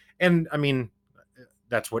IP. And I mean,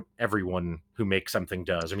 that's what everyone who makes something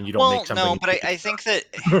does. I mean, you don't make Well, no, something. but I think that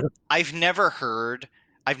I've never heard,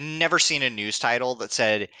 I've never seen a news title that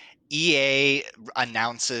said EA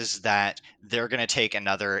announces that they're going to take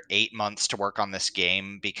another 8 months to work on this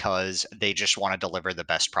game because they just want to deliver the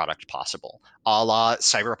best product possible, a la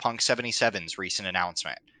Cyberpunk 77's recent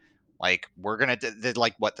announcement. Like, we're going to,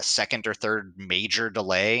 like, what, the second or third major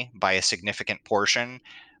delay by a significant portion,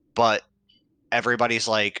 but everybody's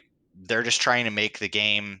like, they're just trying to make the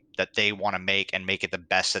game that they want to make and make it the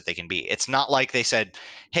best that they can be. It's not like they said,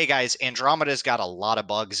 hey guys, Andromeda's got a lot of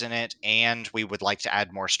bugs in it and we would like to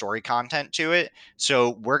add more story content to it,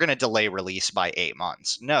 so we're going to delay release by 8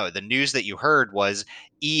 months. No, the news that you heard was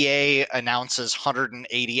EA announces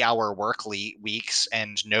 180-hour work weeks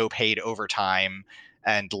and no paid overtime,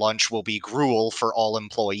 and lunch will be gruel for all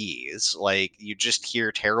employees. Like, you just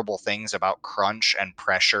hear terrible things about crunch and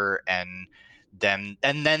pressure and them,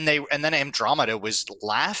 and then Andromeda was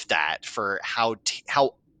laughed at for how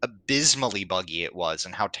abysmally buggy it was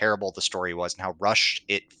and how terrible the story was and how rushed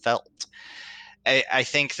it felt. I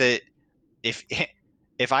think that if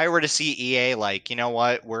if I were to see EA like, you know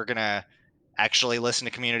what, we're gonna actually listen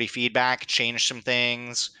to community feedback, change some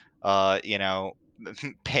things, you know,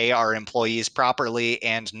 pay our employees properly,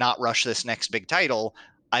 and not rush this next big title,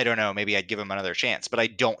 I don't know, maybe I'd give them another chance. But I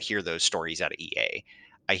don't hear those stories out of EA.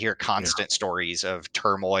 I hear Yeah. constant stories of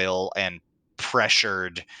turmoil and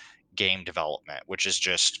pressured game development, which is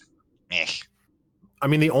just eh. I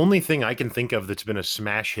mean, the only thing I can think of that's been a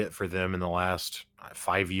smash hit for them in the last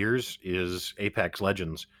 5 years is Apex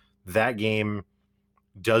Legends. That game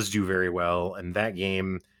does do very well, and that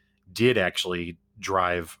game did actually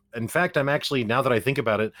drive. In fact, I'm actually, now that I think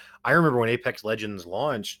about it, I remember when Apex Legends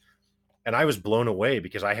launched, and I was blown away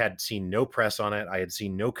because I had seen no press on it. I had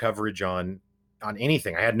seen no coverage on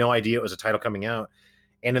anything. I had no idea it was a title coming out.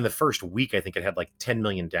 And in the first week, I think it had like 10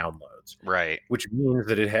 million downloads, Right. which means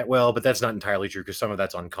that it had, well, but that's not entirely true because some of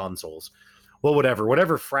that's on consoles. Well,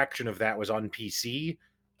 whatever fraction of that was on PC,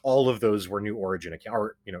 all of those were new Origin account,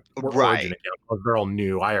 or were Origin Right. accounts. They're all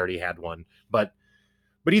new. I already had one, but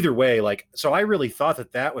either way, like, so I really thought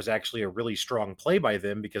that that was actually a really strong play by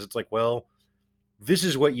them because it's like, well, this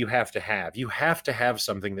is what you have to have. You have to have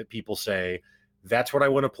something that people say, that's what I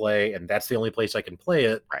want to play, and that's the only place I can play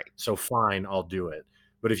it. Right. So fine, I'll do it.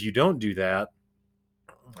 But if you don't do that,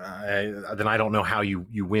 then I don't know how you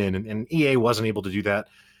win. And EA wasn't able to do that.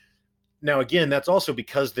 Now, again, that's also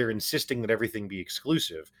because they're insisting that everything be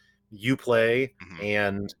exclusive. Uplay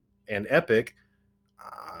Mhm. and Epic,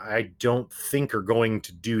 I don't think are going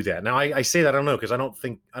to do that. Now, I say that I don't know because I don't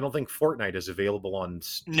think Fortnite is available on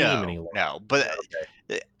Steam No, any longer. no, but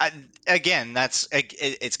again,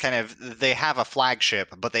 it's kind of, they have a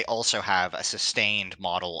flagship, but they also have a sustained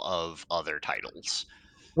model of other titles.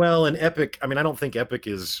 Well, and Epic, I mean, I don't think Epic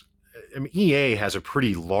is. I mean, EA has a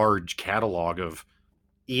pretty large catalog of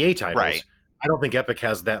EA Right. titles. I don't think Epic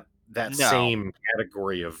has that No, same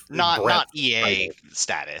category of not breadth of EA titles.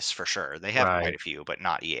 status for sure. They have quite Right. a few, but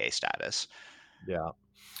not EA status. Yeah.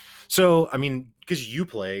 So, I mean, because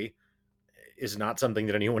Uplay is not something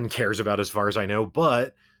that anyone cares about, as far as I know,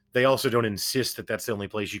 but they also don't insist that that's the only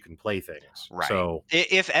place you can play things. Right. So,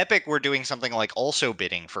 If Epic were doing something like also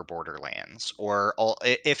bidding for Borderlands, or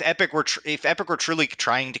if Epic were truly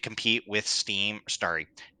trying to compete with Steam, sorry,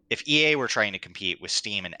 if EA were trying to compete with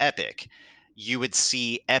Steam and Epic, you would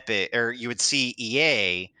see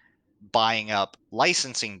EA buying up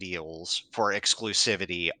licensing deals for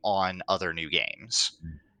exclusivity on other new games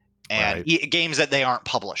and right, games that they aren't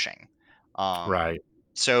publishing. Um, right,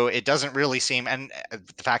 so it doesn't really seem, and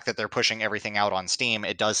the fact that they're pushing everything out on Steam,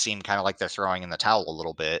 it does seem kind of like they're throwing in the towel a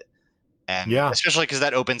little bit. And yeah, especially because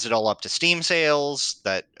that opens it all up to Steam sales,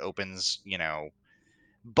 that opens,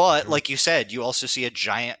 but mhm, like you said, you also see a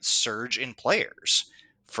giant surge in players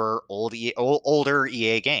for older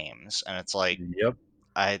EA games. And it's like, yep,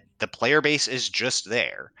 the player base is just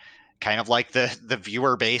there, kind of like the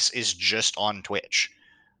viewer base is just on Twitch.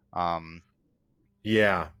 Um,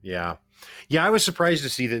 yeah. Yeah, I was surprised to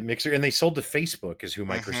see that Mixer, and they sold to Facebook, is who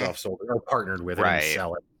mhm, Microsoft sold or partnered with. They didn't right.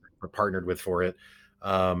 sell it, but partnered with for it.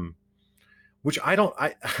 Um, which I don't,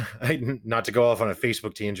 not to go off on a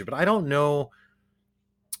Facebook tangent, but I don't know.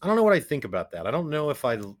 I don't know what I think about that. I don't know if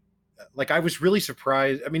I like. I was really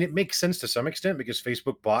surprised. I mean, it makes sense to some extent because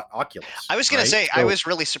Facebook bought Oculus, I was gonna right? say, I So was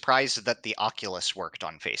really surprised that the Oculus worked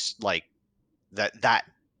on Face, like that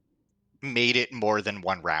made it more than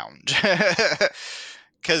one round.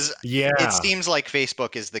 Because it Yeah. seems like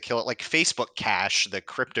Facebook is the killer. Like Facebook Cash, the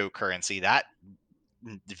cryptocurrency,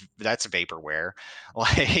 that's vaporware.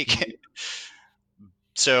 Like,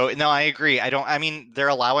 so no, I agree. I mean, they're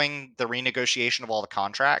allowing the renegotiation of all the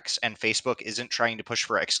contracts, and Facebook isn't trying to push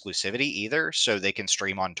for exclusivity either, so they can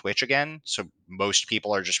stream on Twitch again. So most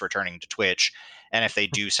people are just returning to Twitch. And if they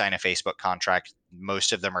do sign a Facebook contract,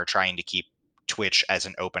 most of them are trying to keep Twitch as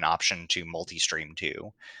an open option to multi-stream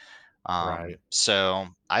too. Right. So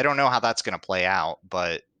I don't know how that's going to play out,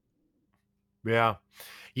 but Yeah.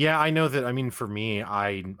 Yeah, I know that. I mean, for me,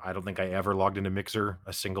 I don't think I ever logged into Mixer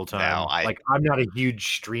a single no, time. Like, I'm not a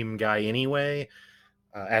huge stream guy anyway,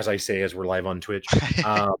 as I say, as we're live on Twitch.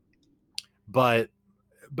 Um, but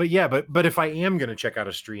yeah, but if I am gonna check out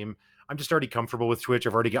a stream, I'm just already comfortable with Twitch.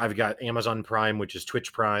 I've got Amazon Prime, which is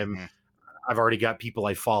Twitch Prime. Mhm. I've already got people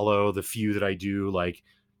I follow, the few that I do. Like,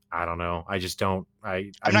 I don't know. I just don't.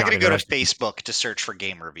 I'm I'm not not going to go to interested. Facebook to search for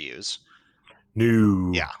game reviews.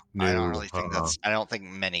 No, Yeah, I don't no. really think I don't think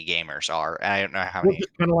many gamers are. And I don't know how Well, many.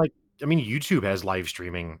 just kind of like, I mean, YouTube has live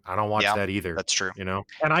streaming. I don't watch Yeah, that either, that's true. you know?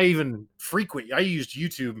 And I used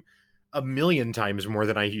YouTube a million times more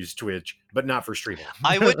than I use Twitch, but not for streaming.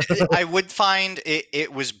 I would find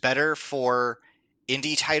it was better for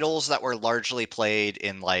indie titles that were largely played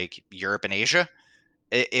in like Europe and Asia.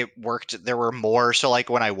 It worked. There were more. So like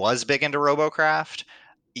when I was big into Robocraft,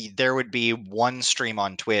 there would be one stream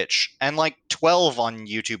on Twitch and like 12 on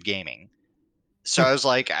YouTube Gaming. So I was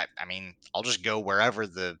like, I mean, I'll just go wherever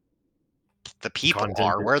the people Content.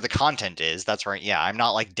 are, where the content is. That's right. Yeah, I'm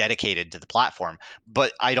not like dedicated to the platform,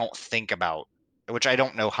 but I don't think about, which I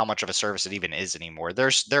don't know how much of a service it even is anymore.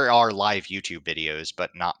 There are live YouTube videos,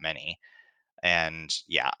 but not many. And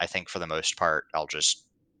yeah, I think for the most part, I'll just,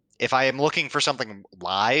 if I am looking for something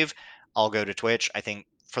live, I'll go to Twitch. I think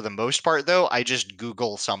for the most part though, I just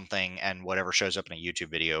Google something and whatever shows up in a YouTube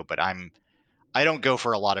video, but I don't go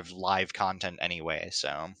for a lot of live content anyway,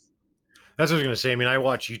 so That's what I was gonna say. I mean, I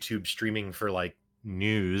watch YouTube streaming for like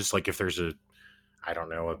news, like if there's I don't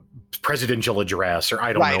know, a presidential address or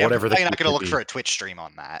I don't right. know, I'm whatever the probably not case going to may look be. for a Twitch stream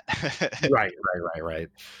on that. Right.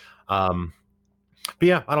 Um, but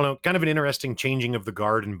yeah, I don't know, kind of an interesting changing of the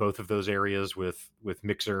guard in both of those areas with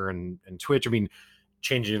Mixer and Twitch. I mean,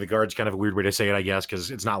 changing the guard's kind of a weird way to say it, I guess, because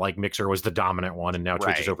it's not like Mixer was the dominant one and now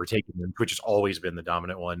Twitch is Right. overtaking them. Twitch has always been the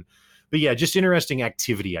dominant one. But yeah, just interesting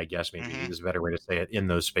activity, I guess, maybe Hmm. is a better way to say it in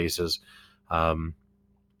those spaces. Um,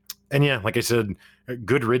 and yeah, like I said,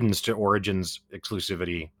 good riddance to Origins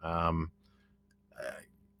exclusivity.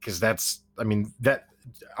 Because that's, I mean, that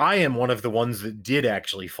I am one of the ones that did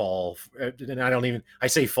actually fall, and I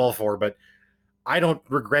say fall for, but I don't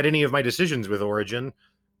regret any of my decisions with Origin,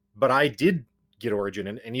 but I did get Origin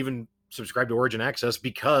and even subscribe to Origin Access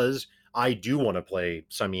because I do want to play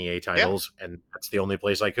some EA Yeah. titles, and that's the only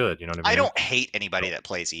place I could. You know what I I mean? don't hate anybody that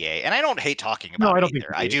plays EA, and I don't hate talking No, about I it don't think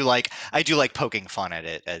either. you do. I do like poking fun at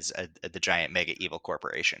it as the giant mega evil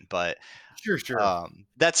corporation, but Sure.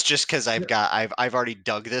 that's just because I've already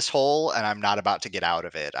dug this hole and I'm not about to get out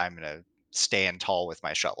of it. I'm gonna stand tall with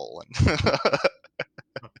my shovel and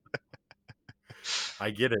I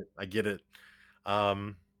get it.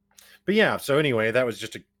 Um, but yeah, so anyway, that was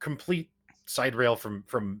just a complete side rail from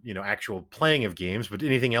actual playing of games. But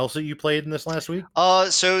anything else that you played in this last week?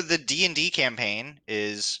 So the D&D campaign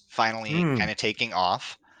is finally Hmm. kind of taking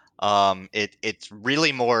off. It's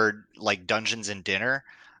really more like Dungeons and Dinner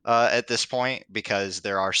at this point because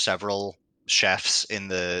there are several chefs in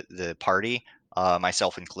the party,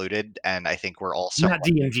 myself included, and I think we're all Not somewhat,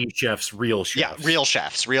 D&D chefs, real yeah, chefs. real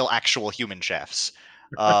chefs, real actual human chefs.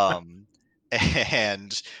 Um,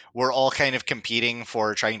 and we're all kind of competing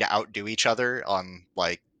for trying to outdo each other on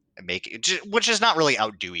like which is not really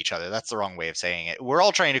outdo each other. That's the wrong way of saying it. We're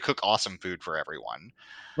all trying to cook awesome food for everyone.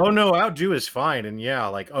 Oh no, outdo is fine, and yeah,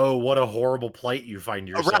 like oh, what a horrible plight you find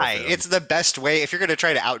yourself Right. in. It's the best way. If you're going to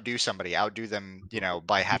try to outdo somebody, outdo them,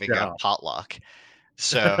 by having a Yeah. potluck.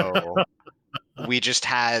 So we just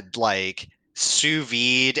had like sous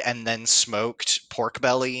vide and then smoked pork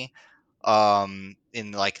belly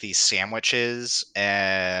in like these sandwiches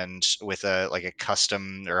and with a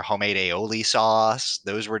custom or homemade aioli sauce.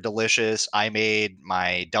 Those were delicious. I made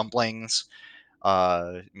my dumplings,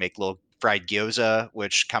 make little fried gyoza,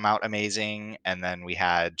 which come out amazing. And then we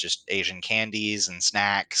had just Asian candies and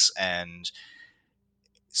snacks. And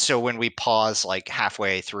so when we pause like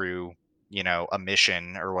halfway through, a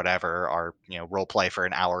mission or whatever, our, role play for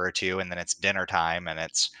an hour or two, and then it's dinner time and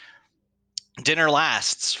it's dinner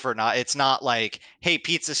lasts for not, it's not like, hey,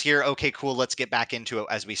 pizza's here. Okay, cool. Let's get back into it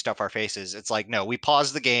as we stuff our faces. It's like, no, we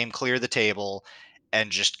pause the game, clear the table,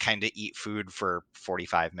 and just kind of eat food for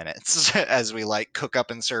 45 minutes as we like cook up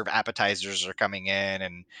and serve appetizers are coming in,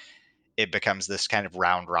 and it becomes this kind of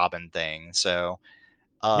round robin thing. So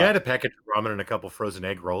Yeah, I had a package of ramen and a couple frozen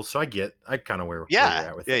egg rolls, so I kind of where you're yeah,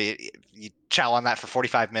 at with yeah, it. you chow on that for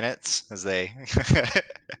 45 minutes as they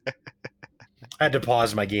I had to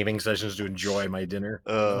pause my gaming sessions to enjoy my dinner.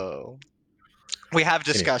 oh. We have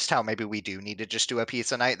Anyway, discussed how maybe we do need to just do a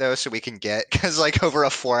pizza night though, so we can get, because like over a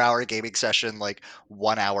 4 hour gaming session, like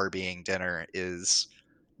 1 hour being dinner is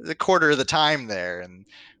a quarter of the time there, and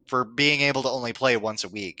for being able to only play once a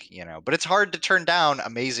week, but it's hard to turn down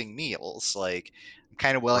amazing meals. Like I'm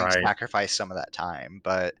kind of willing to right. sacrifice some of that time,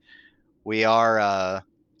 but we are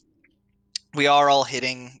we are all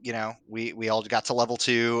hitting, we all got to level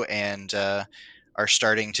 2 and are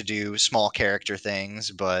starting to do small character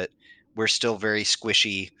things, but we're still very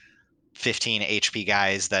squishy 15 HP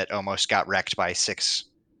guys that almost got wrecked by 6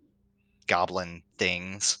 goblin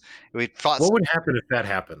things. We fought. What would happen if that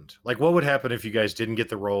happened? Like, what would happen if you guys didn't get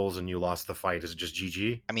the rolls and you lost the fight? Is it just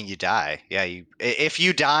GG? I mean, you die. Yeah, if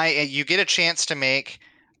you die, you get a chance to make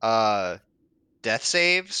uh death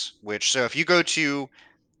saves. Which, so if you go to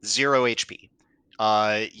 0 HP,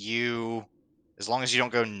 you, as long as you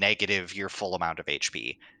don't go negative your full amount of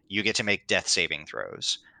HP, you get to make death saving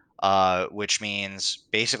throws. Which means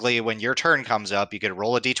basically when your turn comes up, you get to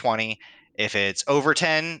roll a d20. If it's over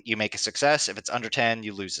 10, you make a success. If it's under 10,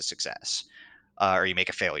 you lose a success, or you make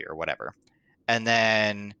a failure or whatever. And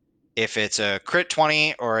then if it's a crit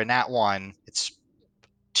 20 or a nat 1, it's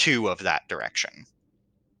 2 of that direction.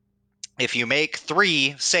 If you make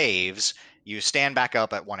 3 saves, you stand back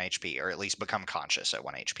up at 1 HP, or at least become conscious at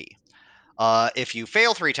 1 HP. If you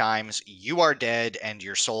fail 3 times, you are dead and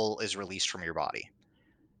your soul is released from your body.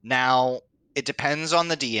 Now, it depends on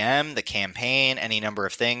the DM, the campaign, any number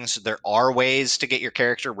of things. There are ways to get your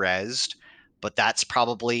character rezzed, but that's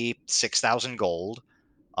probably 6,000 gold,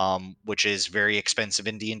 which is very expensive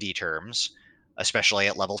in D&D terms, especially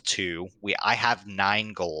at level 2. I have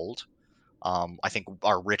 9 gold. I think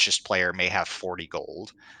our richest player may have 40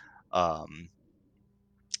 gold.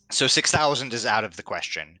 So 6,000 is out of the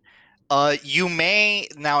question. You may,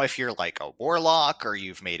 now if you're like a warlock or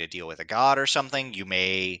you've made a deal with a god or something, you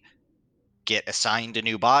may get assigned a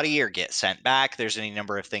new body or get sent back. There's any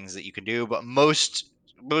number of things that you can do, but most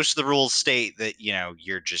of the rules state that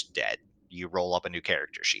you're just dead. You roll up a new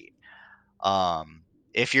character sheet.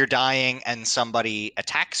 If you're dying and somebody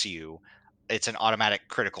attacks you, it's an automatic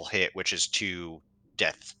critical hit, which is 2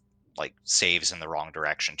 death like saves in the wrong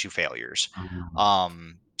direction, 2 failures.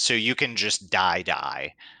 Mhm. So you can just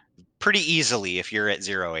die pretty easily if you're at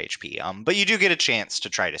 0 HP. But you do get a chance to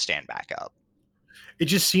try to stand back up. It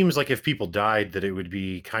just seems like if people died, that it would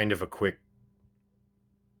be kind of a quick.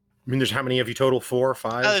 I mean, there's how many of you total? 4 or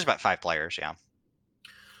There's 5? about 5 players, yeah.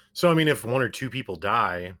 So, I mean, if 1 or 2 people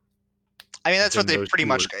die, I mean, that's what then they those pretty 2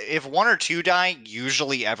 much. are. If 1 or 2 die,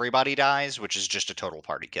 usually everybody dies, which is just a total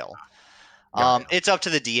party kill. Got ya. It's up to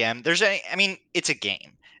the DM. I mean, it's a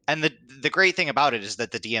game, and the great thing about it is that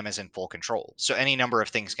the DM is in full control. So any number of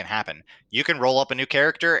things can happen. You can roll up a new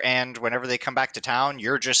character, and whenever they come back to town,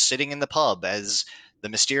 you're just sitting in the pub as the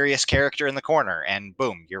mysterious character in the corner, and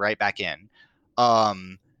boom, you're right back in.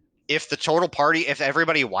 Um, if the total party, if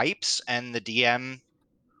everybody wipes, and the DM,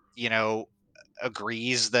 you know,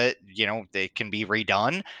 agrees that they can be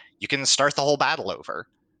redone, you can start the whole battle over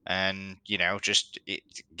and just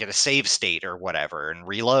get a save state or whatever and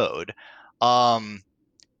reload. um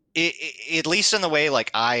at least in the way like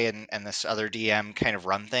I and this other DM kind of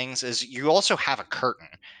run things is you also have a curtain.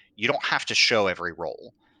 You don't have to show every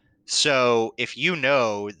roll. So if you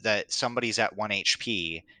know that somebody's at 1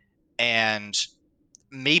 HP and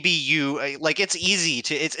maybe you like, it's easy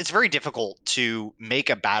to, it's very difficult to make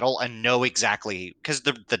a battle and know exactly, because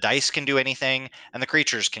the dice can do anything and the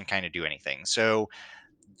creatures can kind of do anything. So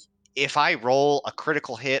if I roll a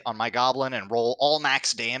critical hit on my goblin and roll all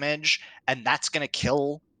max damage and that's going to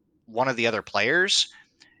kill one of the other players,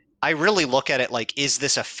 I really look at it like, is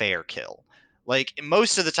this a fair kill? Like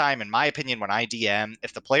most of the time, in my opinion, when I DM,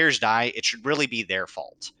 if the players die, it should really be their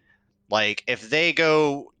fault. Like if they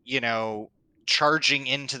go, charging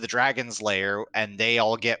into the dragon's lair and they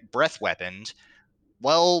all get breath weaponed,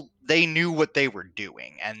 well, they knew what they were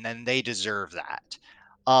doing and then they deserve that.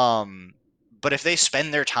 Um but if they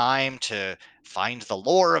spend their time to find the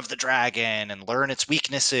lore of the dragon and learn its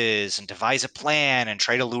weaknesses and devise a plan and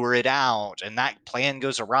try to lure it out and that plan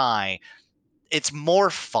goes awry, it's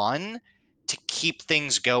more fun to keep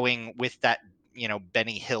things going with that,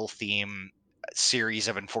 Benny Hill theme series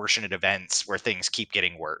of unfortunate events where things keep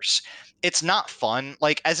getting worse. It's not fun.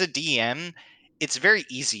 Like as a DM, it's very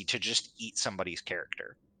easy to just eat somebody's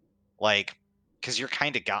character, like, because you're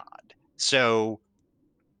kind of God. So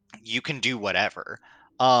you can do whatever.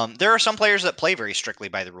 There are some players that play very strictly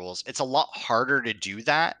by the rules. It's a lot harder to do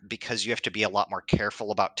that because you have to be a lot more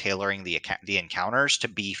careful about tailoring the encounters to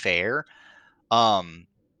be fair.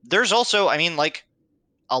 There's also, I mean, like,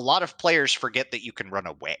 a lot of players forget that you can run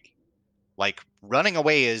away. Like, running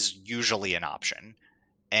away is usually an option,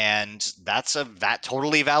 and that's that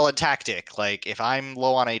totally valid tactic. Like, if I'm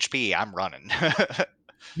low on HP, I'm running.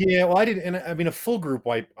 Yeah, well, I didn't, and I mean, a full group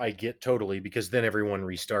wipe I get totally because then everyone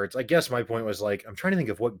restarts. I guess my point was like, I'm trying to think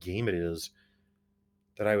of what game it is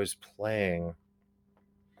that I was playing.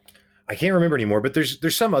 I can't remember anymore, but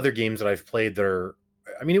there's some other games that I've played that are.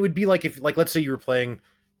 I mean, it would be like if like let's say you were playing,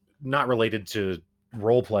 not related to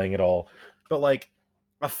role playing at all, but like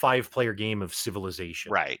a 5-player game of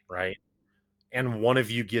Civilization, Right. right? And one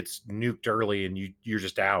of you gets nuked early, and you're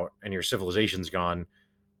just out, and your civilization's gone.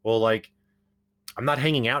 Well, like I'm not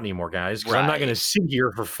hanging out anymore, guys, because I'm not going Right. to sit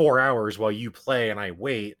here for 4 hours while you play and I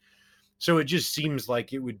wait. So it just seems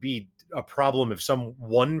like it would be a problem if some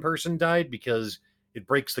one person died because it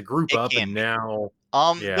breaks the group It up, can and be. now,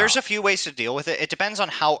 yeah, There's a few ways to deal with it. It depends on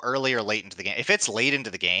how early or late into the game. If it's late into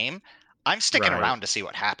the game, I'm sticking right. around to see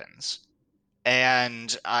what happens.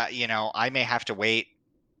 And I may have to wait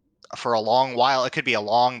for a long while. It could be a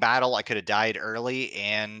long battle. I could have died early,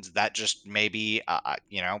 and that just maybe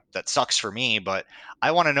that sucks for me, but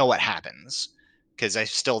I want to know what happens because I'm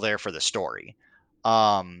still there for the story.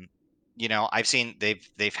 Um, I've seen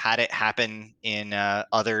they've had it happen in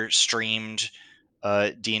other streamed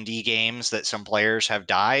D&D games that some players have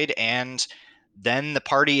died, and then the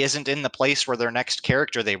party isn't in the place where their next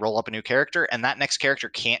character, they roll up a new character, and that next character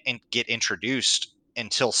can't get introduced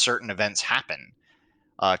until certain events happen,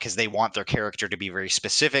 because they want their character to be very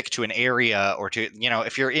specific to an area, or to,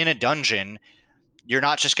 if you're in a dungeon, you're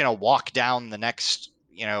not just going to walk down the next,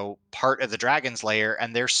 part of the dragon's lair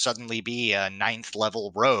and there suddenly be a ninth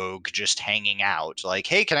level rogue just hanging out. Like,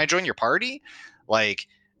 hey, can I join your party? Like,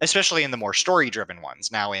 especially in the more story driven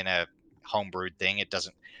ones. Now, in a homebrewed thing, it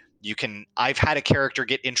doesn't. I've had a character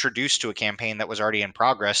get introduced to a campaign that was already in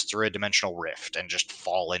progress through a dimensional rift and just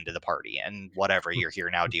fall into the party, and whatever, you're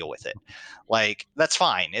here now, deal with it. Like, that's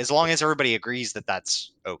fine as long as everybody agrees that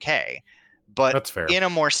that's okay. But That's fair. in a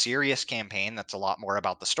more serious campaign that's a lot more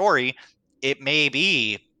about the story, it may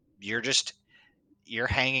be you're just you're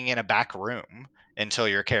hanging in a back room until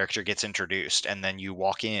your character gets introduced, and then you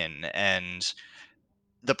walk in, and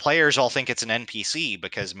the players all think it's an NPC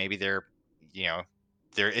because maybe you know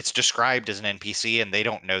it's described as an NPC and they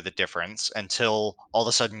don't know the difference until all of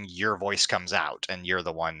a sudden your voice comes out and you're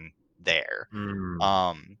the one there. Mm,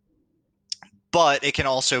 um but it can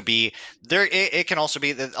also be there. It can also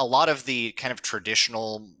be that a lot of the kind of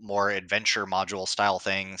traditional, more adventure module style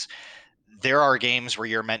things, there are games where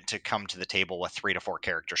you're meant to come to the table with 3 to 4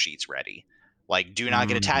 character sheets ready. Like, do not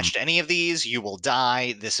get mm, attached to any of these. You will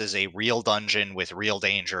die. This is a real dungeon with real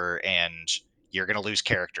danger, and you're going to lose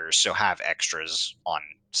characters. So have extras on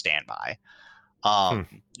standby. Um,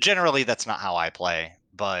 hmm. Generally, that's not how I play,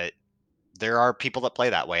 but there are people that play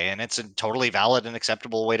that way, and it's a totally valid and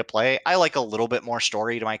acceptable way to play. I like a little bit more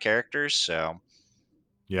story to my characters, so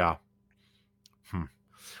Yeah. Hmm.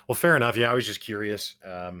 Well, fair enough. Yeah, I was just curious.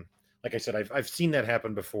 Like I said, I've seen that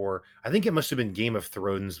happen before. I think it must have been Game of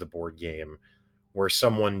Thrones, the board game, where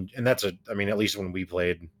someone, and that's I mean, at least when we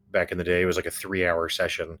played back in the day, it was like a 3-hour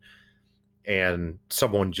session, and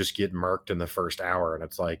someone just get marked in the first hour, and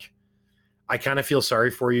it's like, I kind of feel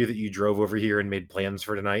sorry for you that you drove over here and made plans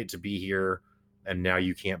for tonight to be here, and now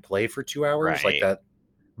you can't play for 2 hours like right. that.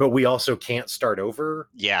 But we also can't start over.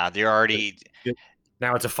 Yeah, they're already.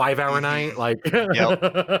 Now it's a 5-hour night, Mhm. like,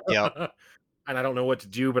 Yep, yep. and I don't know what to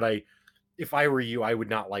do. But if I were you, I would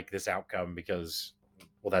not like this outcome because,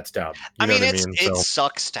 well, that's dumb. I You know mean, what I mean? it So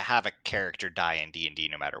sucks to have a character die in D&D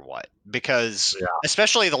no matter what, because yeah,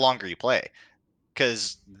 especially the longer you play,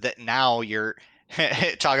 because that now you're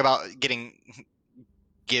talk about getting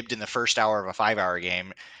gibbed in the first hour of a 5-hour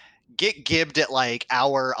game. Get gibbed at like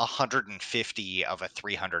hour 150 of a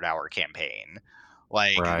 300-hour campaign.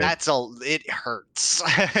 Like, right. it hurts.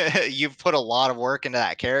 You've put a lot of work into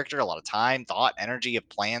that character, a lot of time, thought, energy, of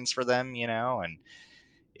plans for them, and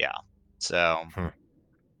yeah. So Hmm.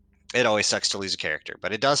 it always sucks to lose a character,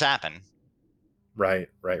 but it does happen. Right,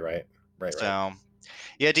 right, right, right, right. So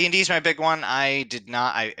yeah, D&D is my big one. I did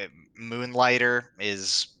not. Moonlighter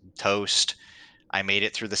is toast. I made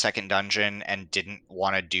it through the second dungeon and didn't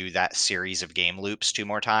want to do that series of game loops 2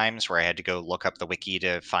 more times where I had to go look up the wiki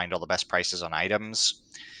to find all the best prices on items.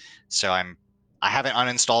 So I'm I haven't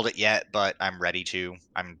uninstalled it yet, but I'm ready to.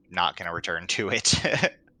 I'm not going to return to it.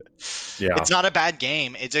 Yeah. It's not a bad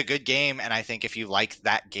game. It's a good game, and I think if you like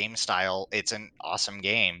that game style, it's an awesome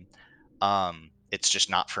game. It's just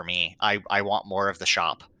not for me. I want more of the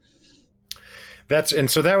shop.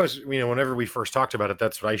 So that was, whenever we first talked about it,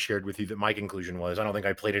 that's what I shared with you that my conclusion was. I don't think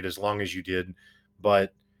I played it as long as you did,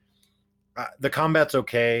 but the combat's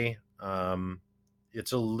okay.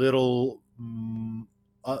 It's a little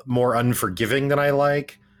more unforgiving than I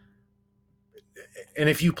like. And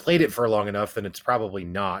if you played it for long enough, then it's probably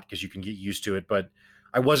not, because you can get used to it. But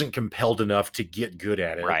I wasn't compelled enough to get good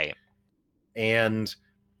at it. Right. And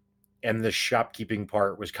the shopkeeping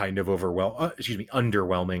part was kind of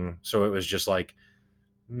underwhelming. So it was just like,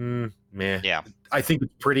 meh. Yeah. I think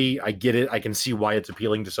it's pretty. I get it. I can see why it's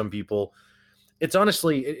appealing to some people. It's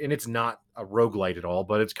honestly, and it's not a roguelite at all,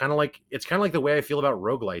 but it's kind of like the way I feel about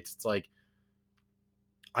roguelites. It's like,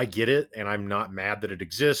 I get it, and I'm not mad that it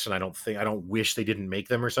exists, and I don't wish they didn't make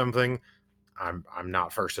them or something. I'm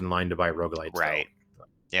not first in line to buy roguelites. Right. Though.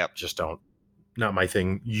 Yep. Just not my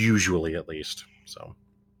thing, usually, at least. So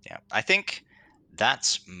yeah, I think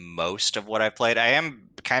that's most of what I played. I am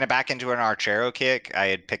kind of back into an Archero kick. I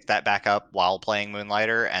had picked that back up while playing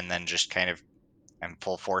Moonlighter, and then just kind of am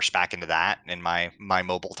full force back into that. And my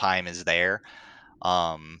mobile time is there.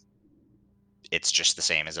 It's just the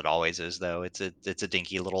same as it always is, though. It's a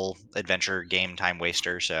dinky little adventure game time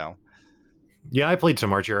waster. So yeah, I played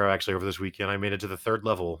some Archero actually over this weekend. I made it to the third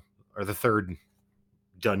level, or the third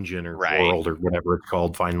dungeon or world or whatever it's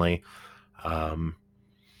called finally. And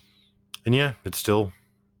yeah, it's still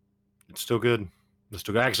good.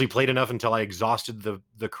 I actually played enough until I exhausted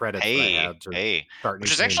the credits that I had to start.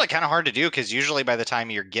 Which is actually kind of hard to do, because usually by the time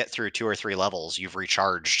you get through 2 or 3 levels, you've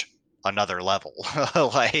recharged another level.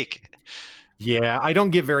 Yeah, I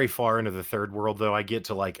don't get very far into the third world though. I get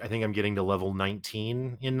to I think I'm getting to level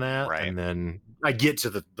 19 in that, right. And then I get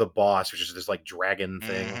to the boss, which is this dragon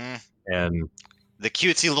thing, and the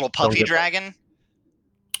cutesy little puffy dragon.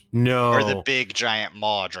 No. Or the big giant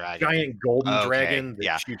maw dragon. Giant golden dragon.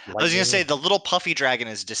 Yeah. I was going to say the little puffy dragon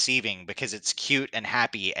is deceiving because it's cute and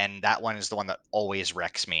happy, and that one is the one that always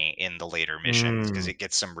wrecks me in the later missions because it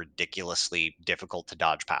gets some ridiculously difficult to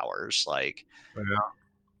dodge powers. Yeah.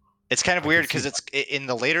 It's kind of weird because it's in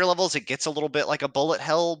the later levels, it gets a little bit like a bullet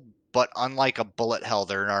hell, but unlike a bullet hell,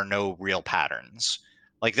 there are no real patterns.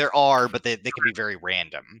 There are, but they can be very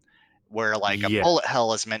random. Where a bullet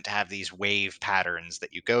hell is meant to have these wave patterns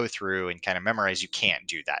that you go through and kind of memorize. You can't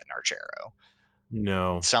do that in Archero.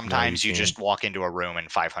 No. Sometimes you just walk into a room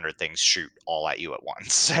and 500 things shoot all at you at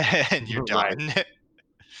once and you're done.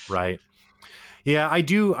 Right. Yeah, I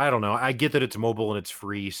do. I don't know. I get that it's mobile and it's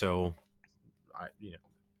free, so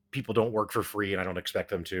people don't work for free, and I don't expect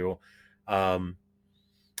them to. I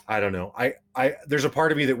don't know. I there's a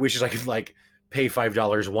part of me that wishes I could pay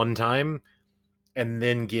 $5 one time and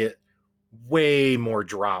then get way more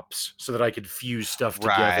drops so that I could fuse stuff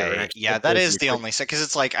together. Right. Yeah, that is the only set, because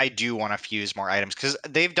it's I do want to fuse more items, because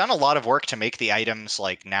they've done a lot of work to make the items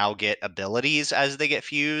now get abilities as they get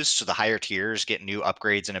fused. So the higher tiers get new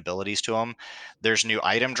upgrades and abilities to them. There's new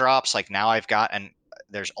item drops. Now I've got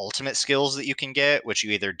there's ultimate skills that you can get, which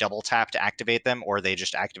you either double tap to activate them or they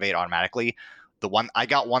just activate automatically. I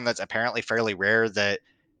got one that's apparently fairly rare that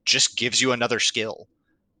just gives you another skill,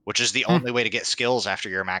 which is the only way to get skills after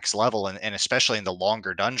your max level. And especially in the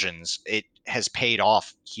longer dungeons, it has paid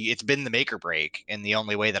off. It's been the make or break, and the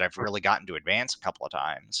only way that I've really gotten to advance a couple of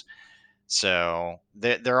times. So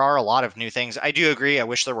there are a lot of new things. I do agree. I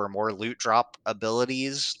wish there were more loot drop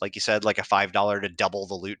abilities. Like you said, like a $5 to double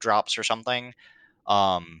the loot drops or something.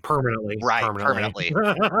 Permanently. Right, permanently.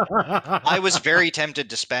 I was very tempted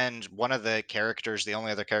to spend one of the characters, the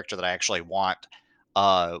only other character that I actually want,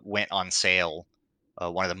 went on sale.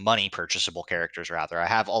 One of the money purchasable characters, rather. I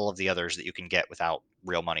have all of the others that you can get without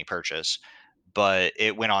real money purchase, but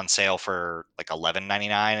it went on sale for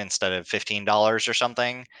 $11.99 instead of $15 or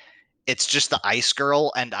something. It's just the Ice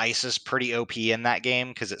Girl, and Ice is pretty OP in that game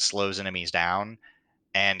because it slows enemies down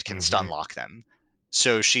and can stun lock them.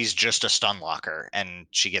 So she's just a stun locker, and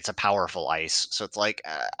she gets a powerful ice. So it's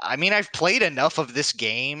I've played enough of this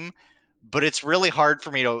game, but it's really hard for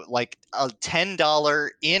me to a $10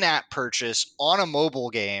 in-app purchase on a mobile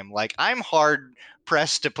game. I'm hard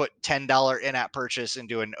pressed to put $10 in-app purchase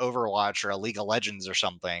into an Overwatch or a League of Legends or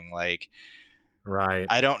something. Right.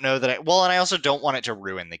 I don't know that and I also don't want it to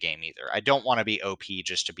ruin the game either. I don't want to be OP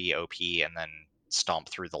just to be OP and then stomp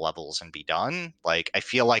through the levels and be done. I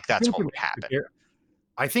feel like that's what would happen.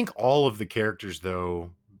 I think all of the characters,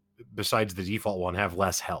 though, besides the default one, have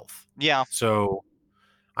less health. Yeah. So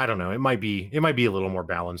I don't know. It might be a little more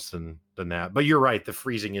balanced than that. But you're right. The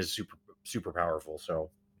freezing is super powerful. So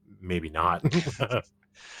maybe not.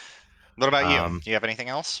 What about you? um, Do you have anything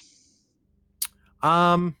else?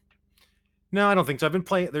 um, no, I don't think so. I've been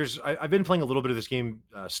playing a little bit of this game,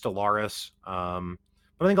 Stellaris.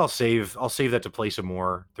 But I think I'll save that to play some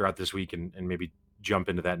more throughout this week and maybe jump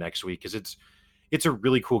into that next week because it's a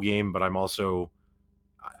really cool game. But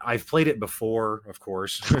I've played it before, of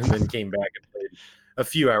course, and then came back and played a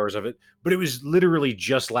few hours of it. But it was literally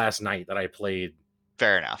just last night that I played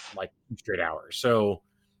Fair enough. like 2 straight hours. So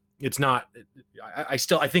it's not. I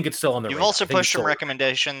think it's still on the You've radar. also I think it's pushed some still,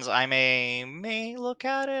 recommendations. I may look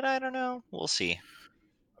at it. I don't know. We'll see.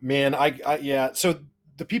 man. Yeah. So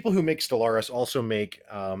the people who make Stellaris also make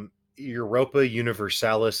Europa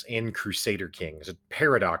Universalis and Crusader Kings.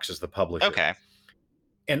 Paradox is the publisher. Okay.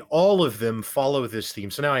 And all of them follow this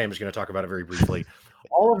theme. So now I am just going to talk about it very briefly.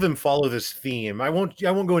 All of them follow this theme. I won't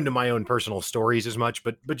go into my own personal stories as much,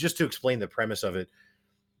 but just to explain the premise of it,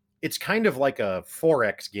 it's kind of like a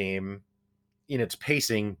 4X game in its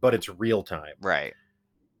pacing, but it's real time. Right.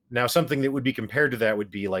 Now, something that would be compared to that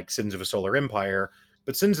would be like Sins of a Solar Empire,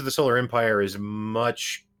 but Sins of the Solar Empire is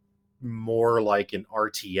much more like an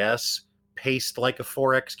RTS paced like a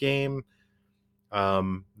 4X game.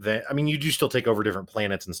 You do still take over different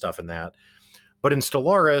planets and stuff in that. But in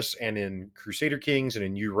Stellaris and in Crusader Kings and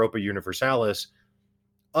in Europa Universalis,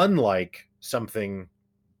 unlike something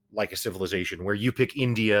like a Civilization where you pick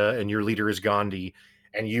India and your leader is Gandhi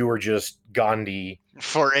and you are just Gandhi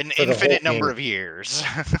for an infinite number of years.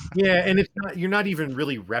 Yeah, and you're not even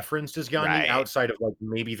really referenced as Gandhi Right. outside of like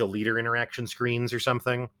maybe the leader interaction screens or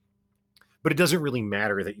something. But it doesn't really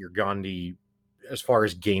matter that you're Gandhi as far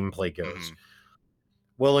as gameplay goes.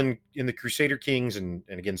 Well, in the Crusader Kings and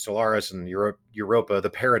again Stellaris and Europa, the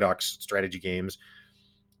Paradox strategy games,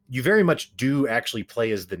 you very much do actually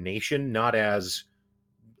play as the nation, not as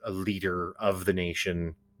a leader of the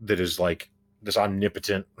nation that is like this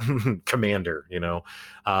omnipotent commander,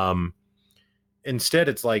 Instead,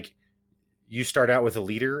 it's like you start out with a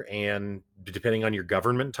leader, and depending on your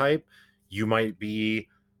government type, you might be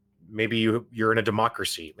maybe you're in a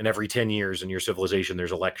democracy, and every 10 years in your civilization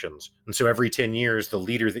there's elections, and so every 10 years the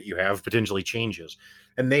leader that you have potentially changes,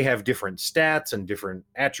 and they have different stats and different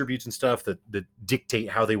attributes and stuff that dictate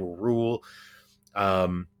how they will rule.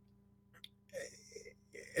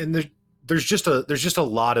 And there's just a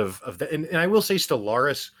lot of that, and I will say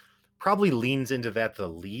Stellaris probably leans into that the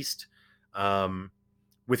least.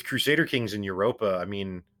 With Crusader Kings in Europa, I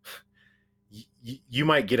mean, you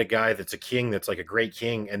might get a guy that's a king that's like a great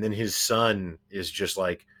king, and then his son is just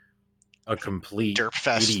like a complete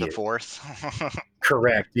Derpfest idiot. the fourth.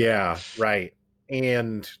 Correct. Yeah. Right.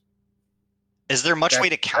 And is there much way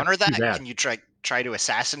to counter that? bad. Can you try to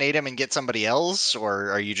assassinate him and get somebody else,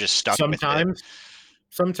 or are you just stuck Sometimes, with it?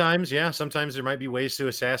 Sometimes, yeah. Sometimes there might be ways to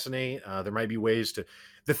assassinate. There might be ways to.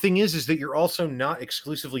 The thing is that you're also not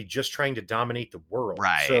exclusively just trying to dominate the world.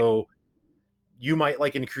 Right. So you might,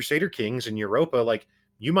 like in Crusader Kings in Europa, like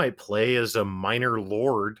you might play as a minor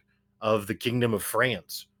lord of the Kingdom of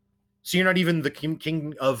France. So you're not even the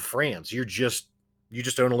king of France. You just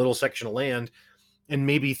own a little section of land, and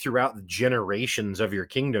maybe throughout the generations of your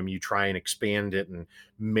kingdom, you try and expand it and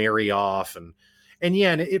marry off and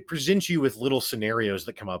it presents you with little scenarios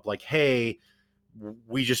that come up like, hey,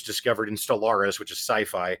 we just discovered in Stellaris, which is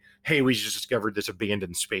sci-fi, hey, we just discovered this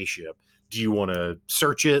abandoned spaceship. Do you want to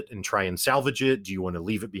search it and try and salvage it? Do you want to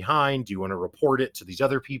leave it behind? Do you want to report it to these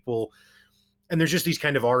other people? And there's just these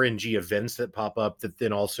kind of RNG events that pop up that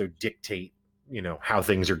then also dictate, how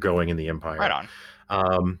things are going in the Empire. Right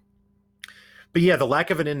on. But yeah, the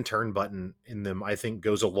lack of an end turn button in them, I think,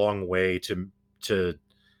 goes a long way to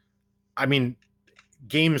I mean,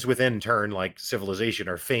 games with end turn like Civilization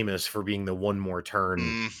are famous for being the one more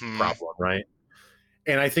turn problem, right?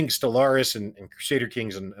 And I think Stellaris and Crusader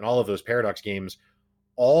Kings and all of those Paradox games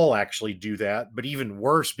all actually do that, but even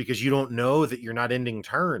worse because you don't know that you're not ending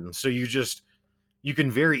turns. So you can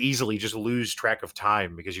very easily just lose track of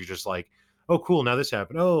time because you're just like, oh, cool, now this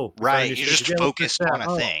happened. Oh, right. You're just focused on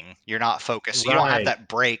a thing. You're not focused. Right. You don't have that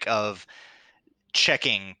break of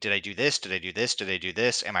checking, did I do this? Did I do this? Did I do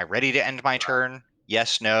this? Am I ready to end my turn?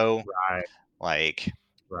 Yes, no. Right. Like,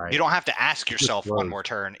 right. You don't have to ask yourself one more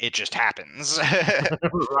turn. It just happens.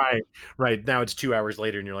 Right. Now it's 2 hours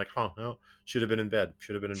later and you're like, oh, no, should have been in bed.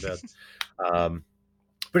 But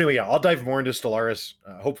anyway, yeah, I'll dive more into Stellaris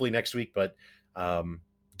hopefully next week, but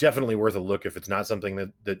definitely worth a look if it's not something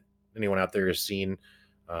that anyone out there has seen.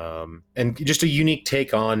 And just a unique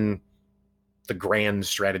take on the grand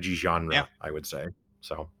strategy genre, I would say.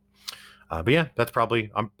 So, but yeah, that's probably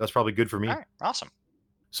good for me. All right, awesome.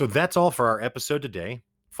 So that's all for our episode today.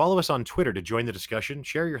 Follow us on Twitter to join the discussion,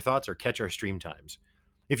 share your thoughts, or catch our stream times.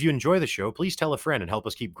 If you enjoy the show, please tell a friend and help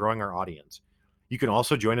us keep growing our audience. You can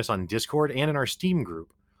also join us on Discord and in our Steam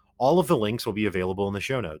group. All of the links will be available in the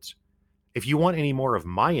show notes. If you want any more of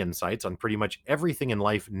my insights on pretty much everything in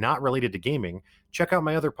life not related to gaming, check out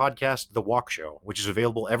my other podcast, The Walk Show, which is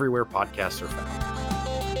available everywhere podcasts are found.